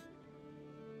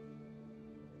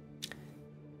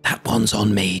 That one's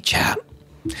on me, chat.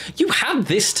 You had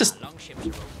this to...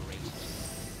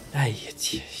 Hey,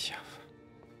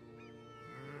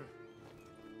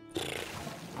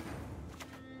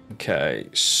 okay,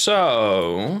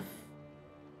 so...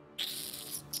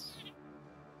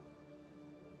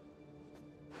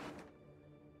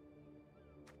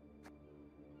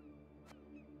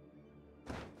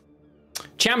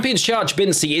 Champions Charge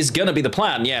Bincy is gonna be the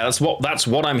plan. Yeah, that's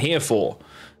what I'm here for.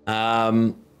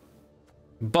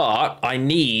 But I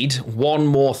need one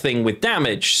more thing with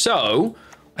damage. So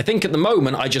I think at the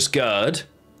moment I just gird,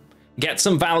 get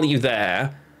some value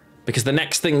there, because the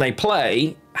next thing they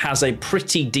play has a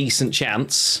pretty decent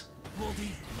chance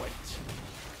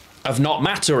of not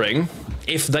mattering.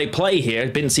 If they play here,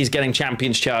 Bincy's getting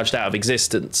Champions Charged out of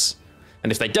existence.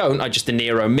 And if they don't, I just De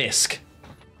Niro Misk.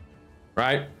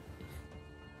 Right?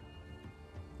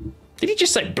 Did he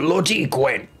just say bloody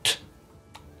Gwent?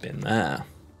 Been there.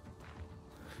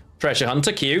 Treasure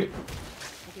Hunter, cute.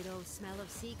 Good old smell of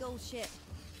seagull ship.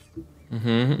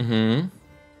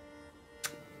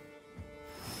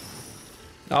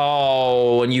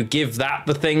 Oh, and you give that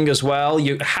the thing as well?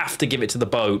 You have to give it to the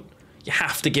boat. You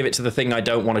have to give it to the thing I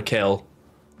don't want to kill.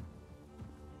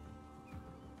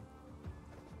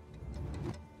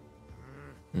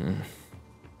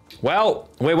 Well,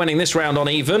 we're winning this round on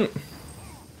even.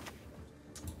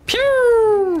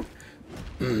 Pew!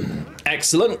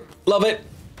 Excellent. Love it.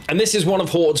 And this is one of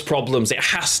Horde's problems. It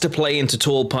has to play into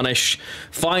Tall Punish.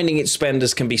 Finding its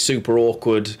spenders can be super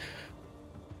awkward.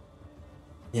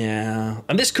 Yeah.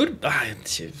 And this could... Bye,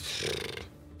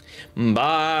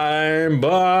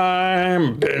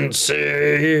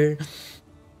 Bincy.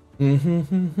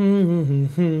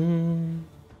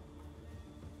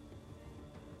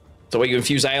 So where you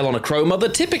infuse ale on a Crow Mother?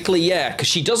 Typically, yeah, because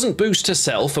she doesn't boost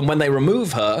herself, and when they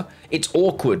remove her, it's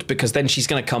awkward, because then she's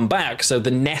going to come back, so the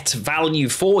net value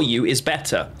for you is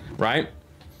better, right?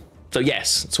 So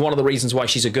yes, it's one of the reasons why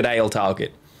she's a good ale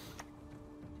target.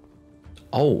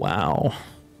 Oh, wow.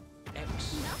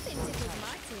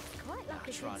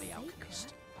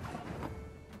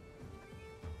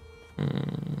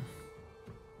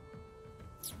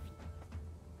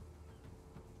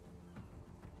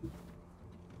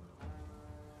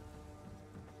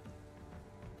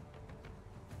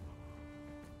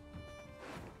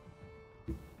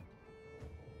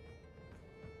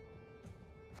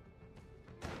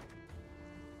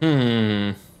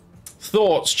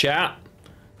 Thoughts, chat?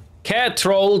 Care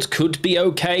Trolled could be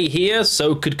okay here,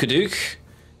 so could Kaduk.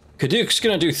 Kaduk's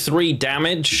gonna do 3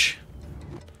 damage.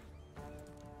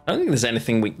 I don't think there's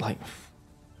anything we, like...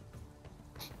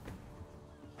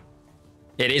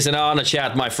 It is an honor,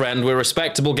 chat, my friend. We're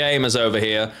respectable gamers over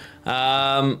here.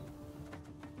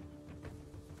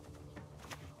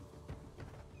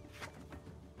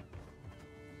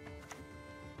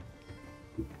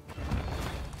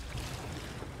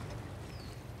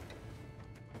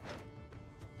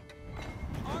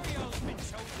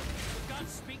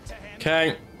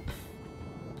 Okay.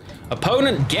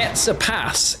 Opponent gets a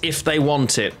pass if they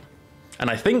want it. And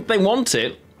I think they want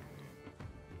it,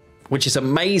 which is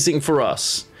amazing for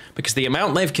us. Because the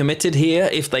amount they've committed here,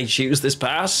 if they choose this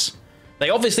pass, they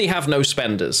obviously have no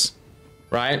spenders,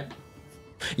 right?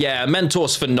 Yeah,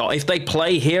 Mentor's for not. If they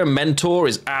play here, Mentor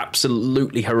is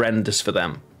absolutely horrendous for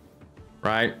them,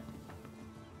 right?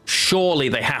 Surely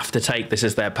they have to take this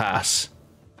as their pass.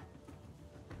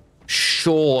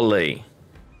 Surely.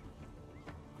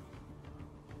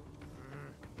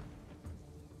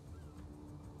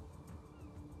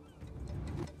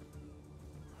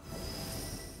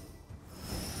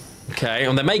 Okay,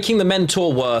 and they're making the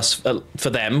Mentor worse for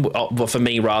them, well, for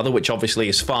me rather, which obviously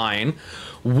is fine.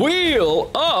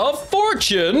 Wheel of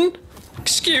Fortune!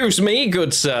 Excuse me,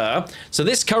 good sir. So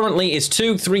this currently is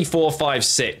 2, 3, 4, 5,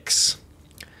 6.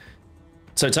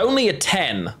 So it's only a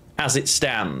 10 as it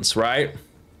stands, right?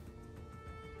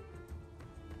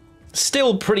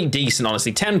 Still pretty decent,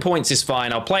 honestly. 10 points is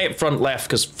fine. I'll play it front left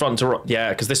because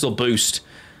because this will boost.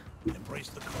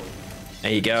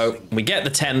 There you go. We get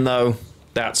the 10 though.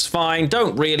 That's fine.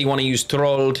 Don't really want to use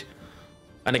Trolled.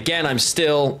 And again, I'm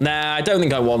still... Nah, I don't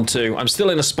think I want to. I'm still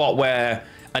in a spot where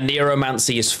a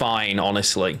Neromancy is fine,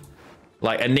 honestly.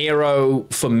 Like, a Nero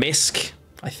for Misk,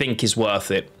 I think is worth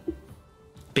it.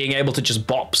 Being able to just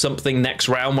bop something next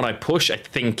round when I push, I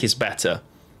think is better.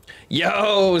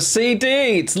 Yo,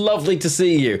 CD! It's lovely to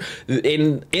see you.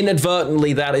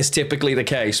 Inadvertently, that is typically the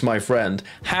case, my friend.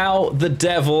 How the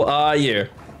devil are you?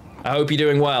 I hope you're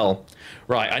doing well.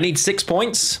 Right, I need 6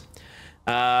 points,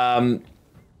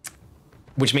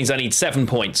 which means I need 7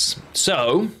 points.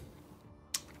 So,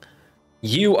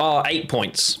 you are 8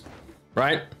 points,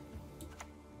 right?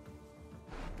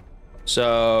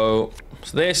 So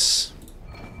this,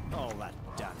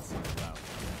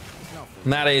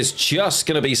 and that is just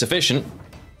going to be sufficient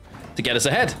to get us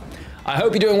ahead. I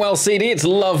hope you're doing well, CD. It's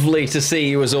lovely to see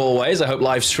you as always. I hope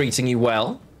life's treating you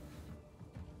well.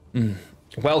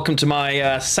 Welcome to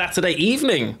my Saturday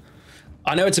evening.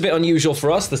 I know it's a bit unusual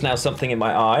for us. There's now something in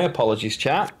my eye. Apologies,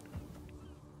 chat.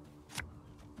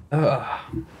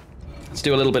 Let's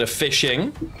do a little bit of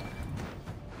fishing.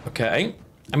 Okay.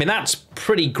 I mean, that's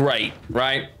pretty great,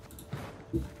 right?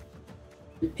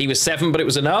 He was 7, but it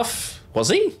was enough. Was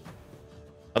he?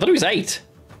 I thought he was 8.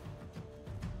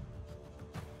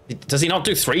 Does he not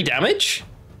do 3 damage?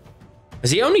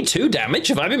 Is he only 2 damage?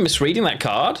 Have I been misreading that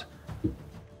card?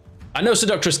 I know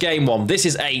Seductress gained 1. This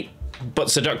is 8,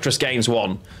 but Seductress gains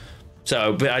 1.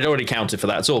 So, but I'd already counted for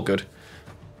that. It's all good.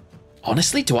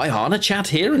 Honestly, do I Hana chat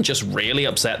here and just really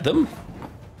upset them?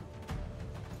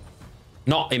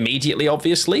 Not immediately,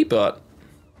 obviously, but...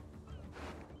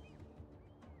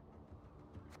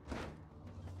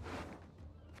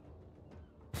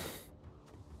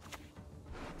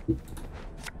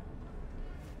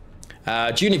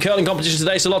 Junior curling competition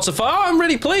today, so lots of fun. Oh, I'm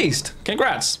really pleased.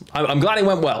 Congrats. I'm glad it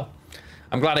went well.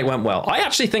 I'm glad it went well. I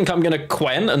actually think I'm going to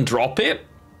Quen and drop it.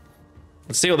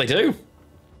 Let's see what they do.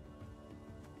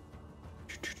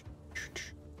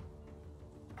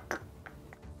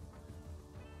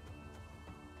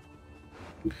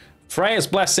 Freya's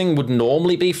Blessing would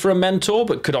normally be for a mentor,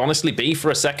 but could honestly be for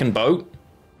a second boat.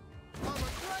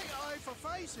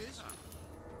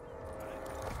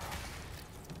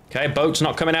 Okay, boat's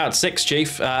not coming out at 6,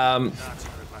 Chief. Oh,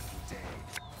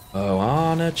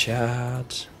 on a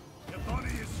chat.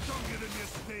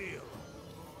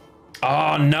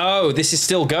 Oh no, this is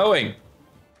still going.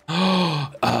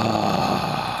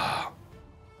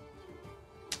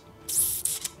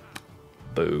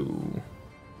 Boo.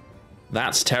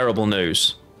 That's terrible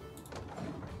news.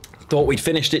 Thought we'd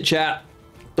finished it, chat.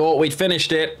 Thought we'd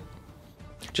finished it.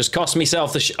 Just cost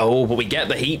myself the oh, but we get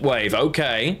the heat wave.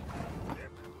 Okay.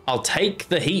 I'll take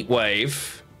the heat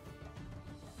wave.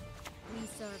 We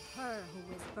serve her who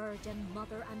is virgin,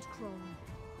 mother, and crone.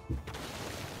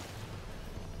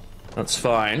 That's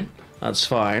fine. That's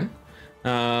fine.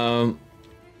 Yeah.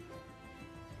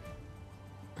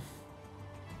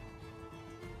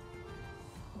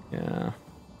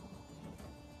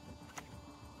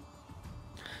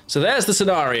 So there's the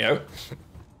scenario.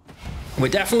 We're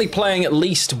definitely playing at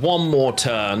least one more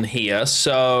turn here,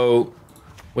 so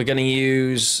we're going to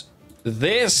use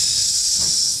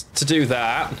this to do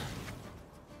that.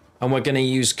 And we're going to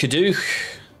use Kaduch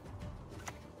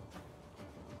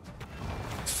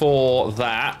for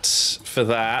that,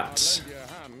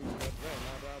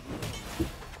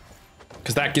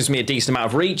 because that gives me a decent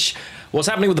amount of reach. What's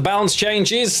happening with the balance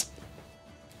changes?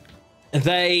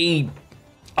 They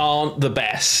aren't the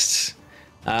best.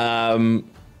 For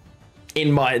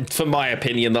my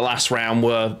opinion, the last round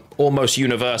were almost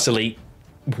universally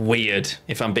weird,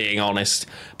 if I'm being honest.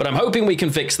 But I'm hoping we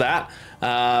can fix that.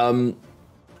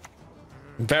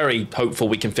 Very hopeful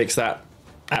we can fix that,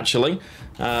 actually.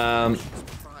 I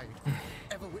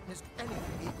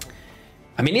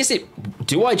mean, is it...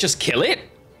 Do I just kill it?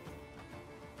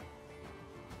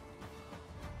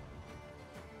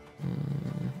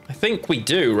 I think we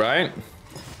do, right?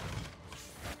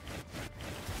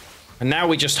 And now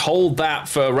we just hold that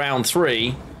for round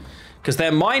 3. Because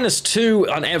they're -2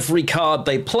 on every card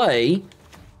they play.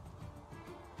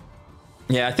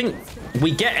 Yeah, I think we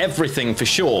get everything for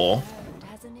sure.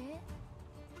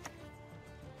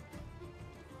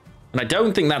 And I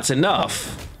don't think that's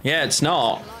enough. Yeah, it's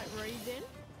not.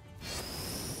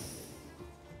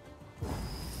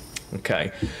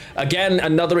 Okay. Again,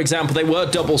 another example. They were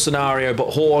double scenario,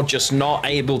 but Horde just not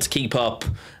able to keep up.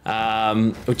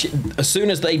 Which, as soon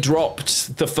as they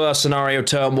dropped the first scenario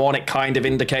turn 1, it kind of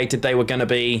indicated they were going to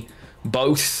be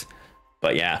both.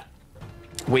 But yeah,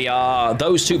 we are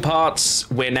those 2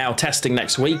 parts. We're now testing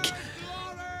next week.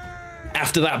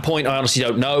 After that point, I honestly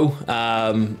don't know,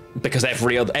 because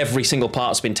every single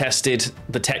part's been tested.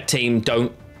 The tech team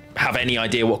don't have any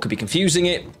idea what could be confusing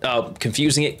it,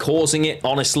 causing it.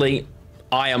 Honestly,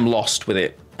 I am lost with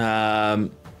it.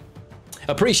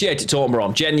 Appreciate it,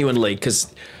 Tormaron, genuinely,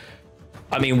 because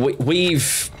I mean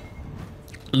we've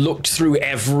looked through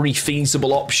every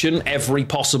feasible option, every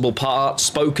possible part,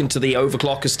 spoken to the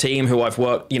Overclockers team, who I've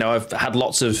had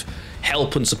lots of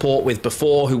help and support with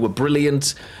before, who were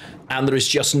brilliant, and there is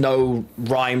just no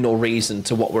rhyme nor reason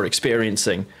to what we're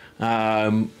experiencing.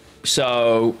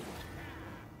 So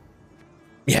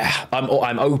yeah,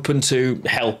 I'm open to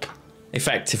help,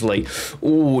 effectively.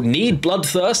 Ooh, need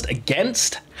Bloodthirst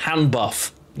against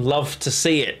Handbuff. Love to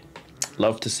see it.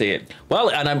 Love to see it. Well,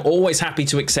 and I'm always happy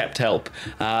to accept help.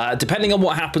 Depending on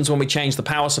what happens when we change the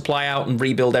power supply out and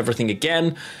rebuild everything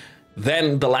again,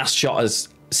 then the last shot is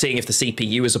seeing if the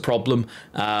CPU is a problem,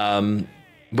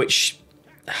 which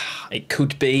it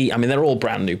could be. I mean, they're all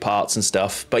brand new parts and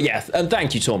stuff. But yeah, and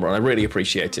thank you, Tormaron. I really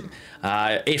appreciate it.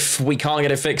 If we can't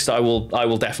get it fixed, I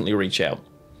will definitely reach out.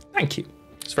 Thank you.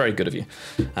 It's very good of you.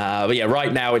 But yeah,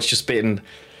 right now it's just been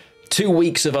 2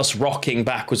 weeks of us rocking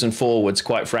backwards and forwards,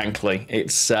 quite frankly.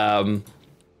 It's,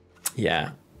 yeah.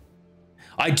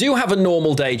 I do have a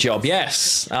normal day job,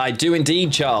 yes. I do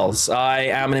indeed, Charles. I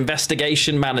am an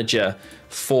investigation manager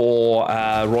for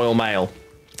Royal Mail.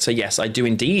 So yes, I do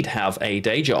indeed have a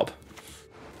day job.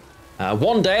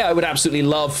 One day I would absolutely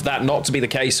love that not to be the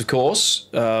case, of course.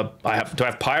 Do I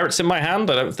have pirates in my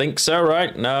hand? I don't think so,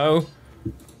 right? No.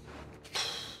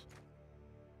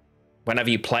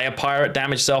 Whenever you play a pirate,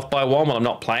 damage self by 1. Well, I'm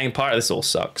not playing pirate. This all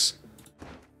sucks.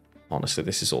 Honestly,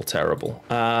 this is all terrible.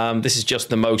 This is just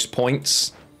the most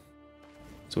points.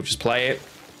 So we'll just play it.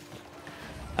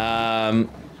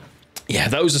 Yeah,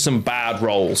 those are some bad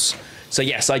rolls. So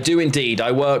yes, I do indeed.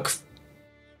 I work...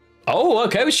 Oh,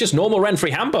 okay, it's just normal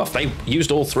Renfri Handbuff. They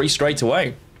used all 3 straight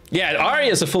away. Yeah,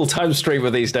 Arya's a full-time streamer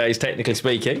these days, technically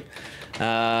speaking.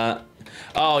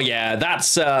 Oh yeah,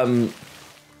 that's... are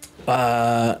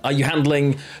you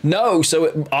handling... No,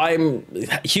 so I'm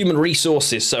human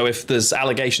resources. So if there's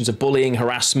allegations of bullying,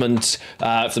 harassment,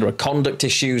 if there are conduct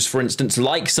issues, for instance,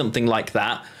 like something like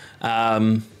that,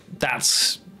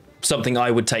 that's something I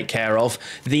would take care of.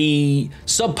 The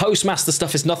sub-postmaster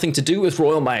stuff is nothing to do with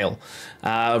Royal Mail.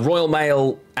 Royal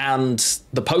Mail and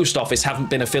the post office haven't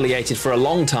been affiliated for a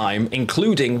long time,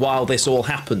 including while this all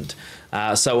happened.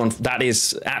 So that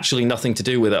is actually nothing to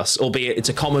do with us, albeit it's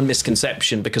a common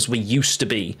misconception because we used to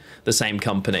be the same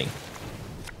company.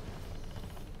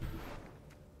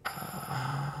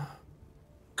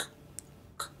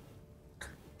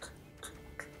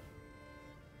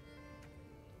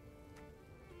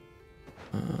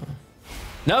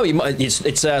 No,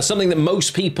 it's something that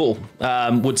most people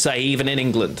would say, even in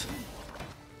England.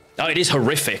 Oh, it is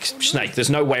horrific, Snake. There's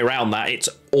no way around that. It's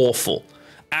awful.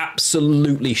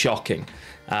 Absolutely shocking.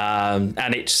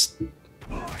 And it's,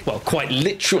 well, quite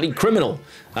literally criminal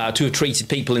to have treated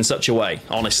people in such a way,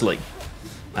 honestly.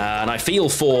 And I feel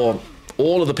for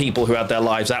all of the people who had their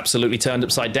lives absolutely turned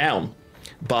upside down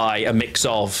by a mix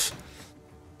of,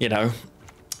 you know,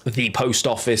 the post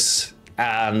office,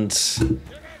 and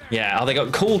yeah, they got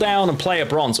cooldown and player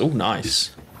bronze. Oh,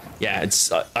 nice. Yeah,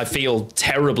 it's. I feel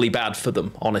terribly bad for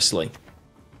them, honestly.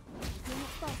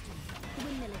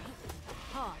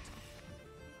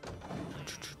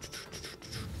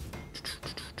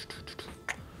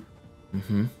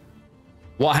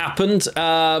 What happened?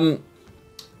 A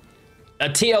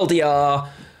TLDR,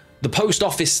 the post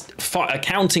office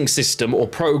accounting system or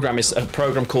program is a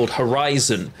program called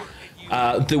Horizon.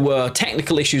 There were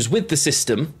technical issues with the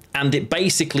system, and it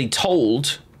basically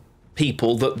told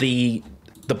people that the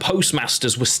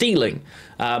postmasters were stealing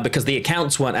because the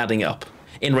accounts weren't adding up.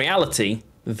 In reality,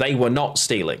 they were not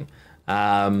stealing.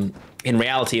 In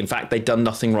reality, in fact, they'd done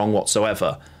nothing wrong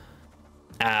whatsoever.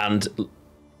 And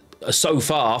so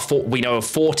far, we know of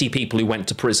 40 people who went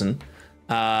to prison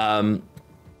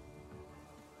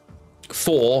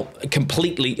for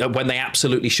completely, when they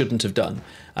absolutely shouldn't have done.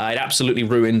 It absolutely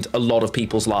ruined a lot of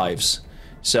people's lives.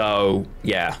 So,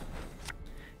 yeah,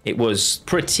 it was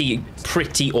pretty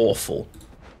awful.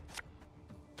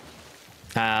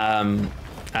 And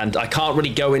I can't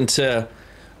really go into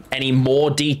any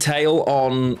more detail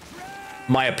on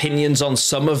my opinions on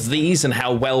some of these and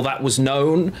how well that was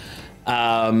known.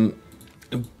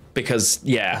 Because,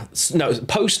 yeah, no,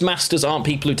 postmasters aren't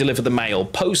people who deliver the mail.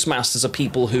 Postmasters are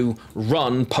people who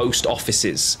run post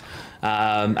offices.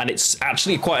 And it's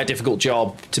actually quite a difficult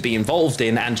job to be involved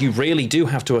in, and you really do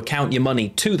have to account your money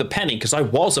to the penny, because I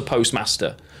was a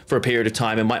postmaster for a period of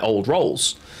time in my old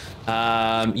roles.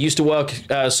 Used to work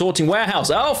sorting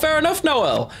warehouse. Oh, fair enough,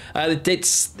 Noel.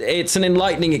 It's an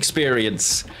enlightening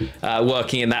experience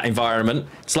working in that environment.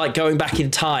 It's like going back in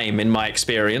time, in my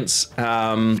experience.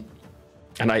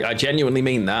 And I genuinely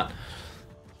mean that.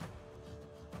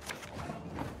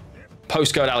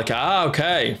 Postcode allocator. Ah,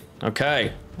 okay.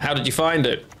 Okay. How did you find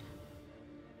it?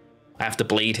 I have to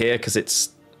bleed here because it's...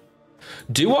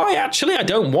 Do I actually? I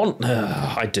don't want...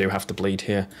 I do have to bleed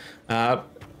here.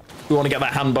 We want to get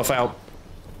that hand buff out.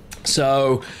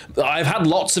 So I've had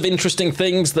lots of interesting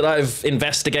things that I've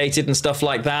investigated and stuff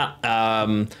like that.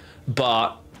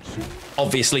 But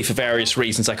obviously for various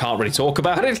reasons I can't really talk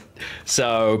about it.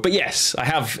 So, but yes, I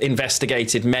have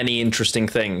investigated many interesting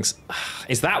things.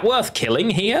 Is that worth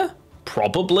killing here?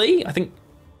 Probably. I think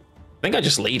I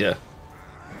just lead her.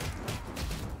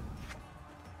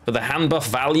 For the hand buff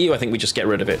value, I think we just get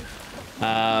rid of it.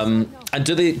 And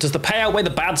does the pay outweigh the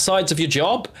bad sides of your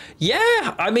job?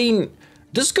 Yeah, I mean,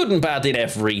 there's good and bad in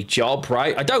every job,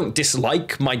 right? I don't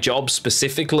dislike my job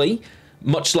specifically,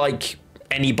 much like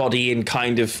anybody in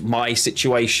kind of my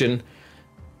situation.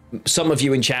 Some of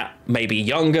you in chat may be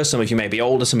younger, some of you may be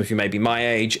older, some of you may be my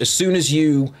age. As soon as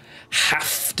you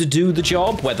have to do the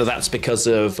job, whether that's because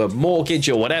of a mortgage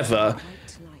or whatever,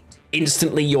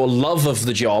 instantly your love of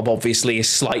the job obviously is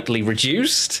slightly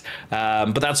reduced,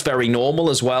 but that's very normal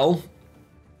as well.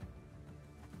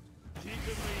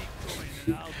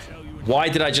 Why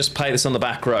did I just play this on the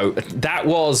back row? That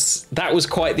was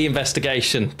quite the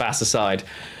investigation, Bass aside.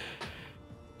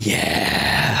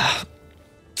 Yeah,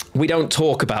 we don't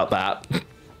talk about that.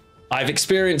 I've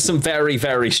experienced some very,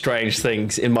 very strange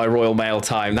things in my Royal Mail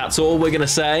time. That's all we're gonna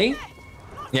say.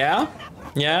 Yeah,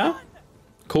 yeah.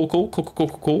 Cool, cool, cool, cool,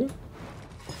 cool, cool.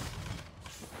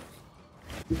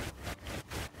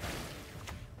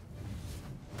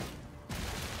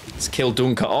 Let's kill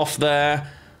Dunker off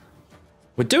there.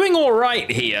 We're doing all right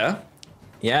here.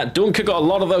 Yeah, Dunker got a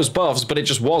lot of those buffs, but it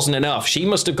just wasn't enough. She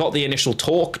must have got the initial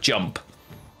torque jump.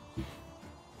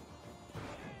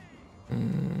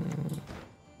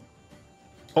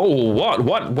 Oh, what?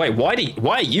 Wait,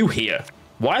 why are you here?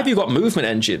 Why have you got movement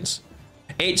engines?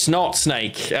 It's not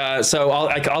Snake. So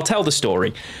I'll tell the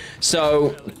story.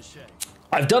 So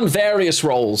I've done various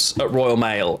roles at Royal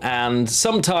Mail, and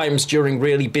sometimes during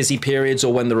really busy periods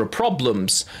or when there are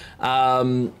problems,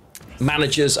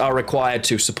 managers are required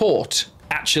to support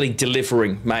actually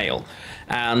delivering mail.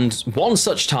 And one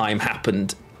such time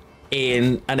happened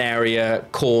in an area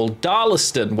called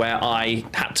Darlaston, where I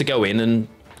had to go in and,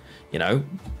 you know,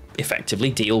 effectively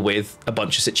deal with a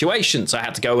bunch of situations. I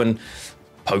had to go and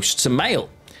post some mail.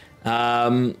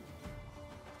 And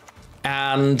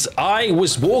I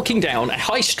was walking down a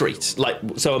high street,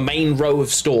 so a main row of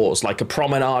stores, like a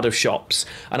promenade of shops,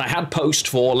 and I had post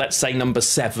for, let's say, number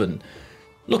 7.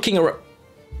 Looking around,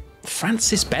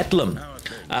 Francis Bedlam.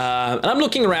 And I'm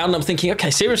looking around and I'm thinking,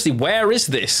 okay, seriously, where is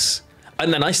this?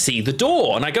 And then I see the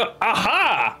door and I go,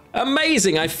 aha,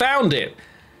 amazing, I found it.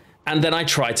 And then I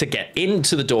try to get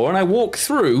into the door and I walk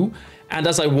through. And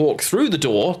as I walk through the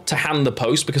door to hand the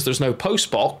post, because there's no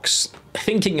post box,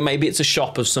 thinking maybe it's a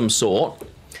shop of some sort,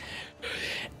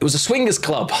 it was a swingers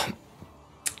club.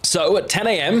 So at 10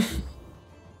 a.m.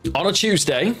 on a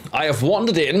Tuesday, I have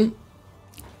wandered in,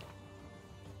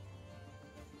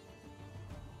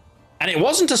 and it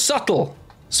wasn't a subtle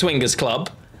swingers club.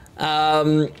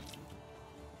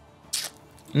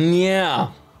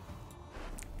 Yeah.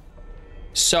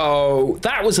 So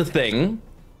that was a thing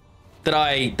that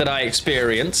I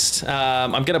experienced.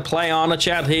 I'm gonna play on a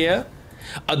chat here.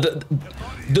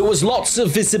 There was lots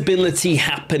of visibility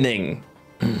happening,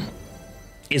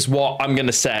 is what I'm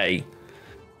gonna say.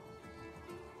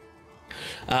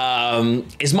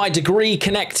 Is my degree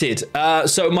connected?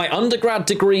 So my undergrad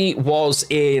degree was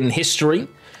in history,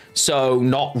 so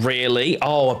not really.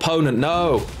 Oh, opponent,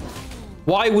 no.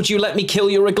 Why would you let me kill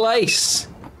your Reglace?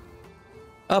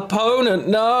 Opponent,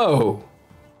 no.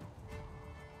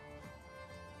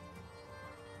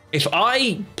 If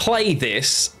I play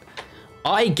this,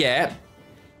 I get...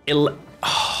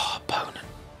 Oh, opponent.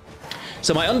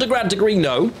 So my undergrad degree,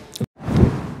 no.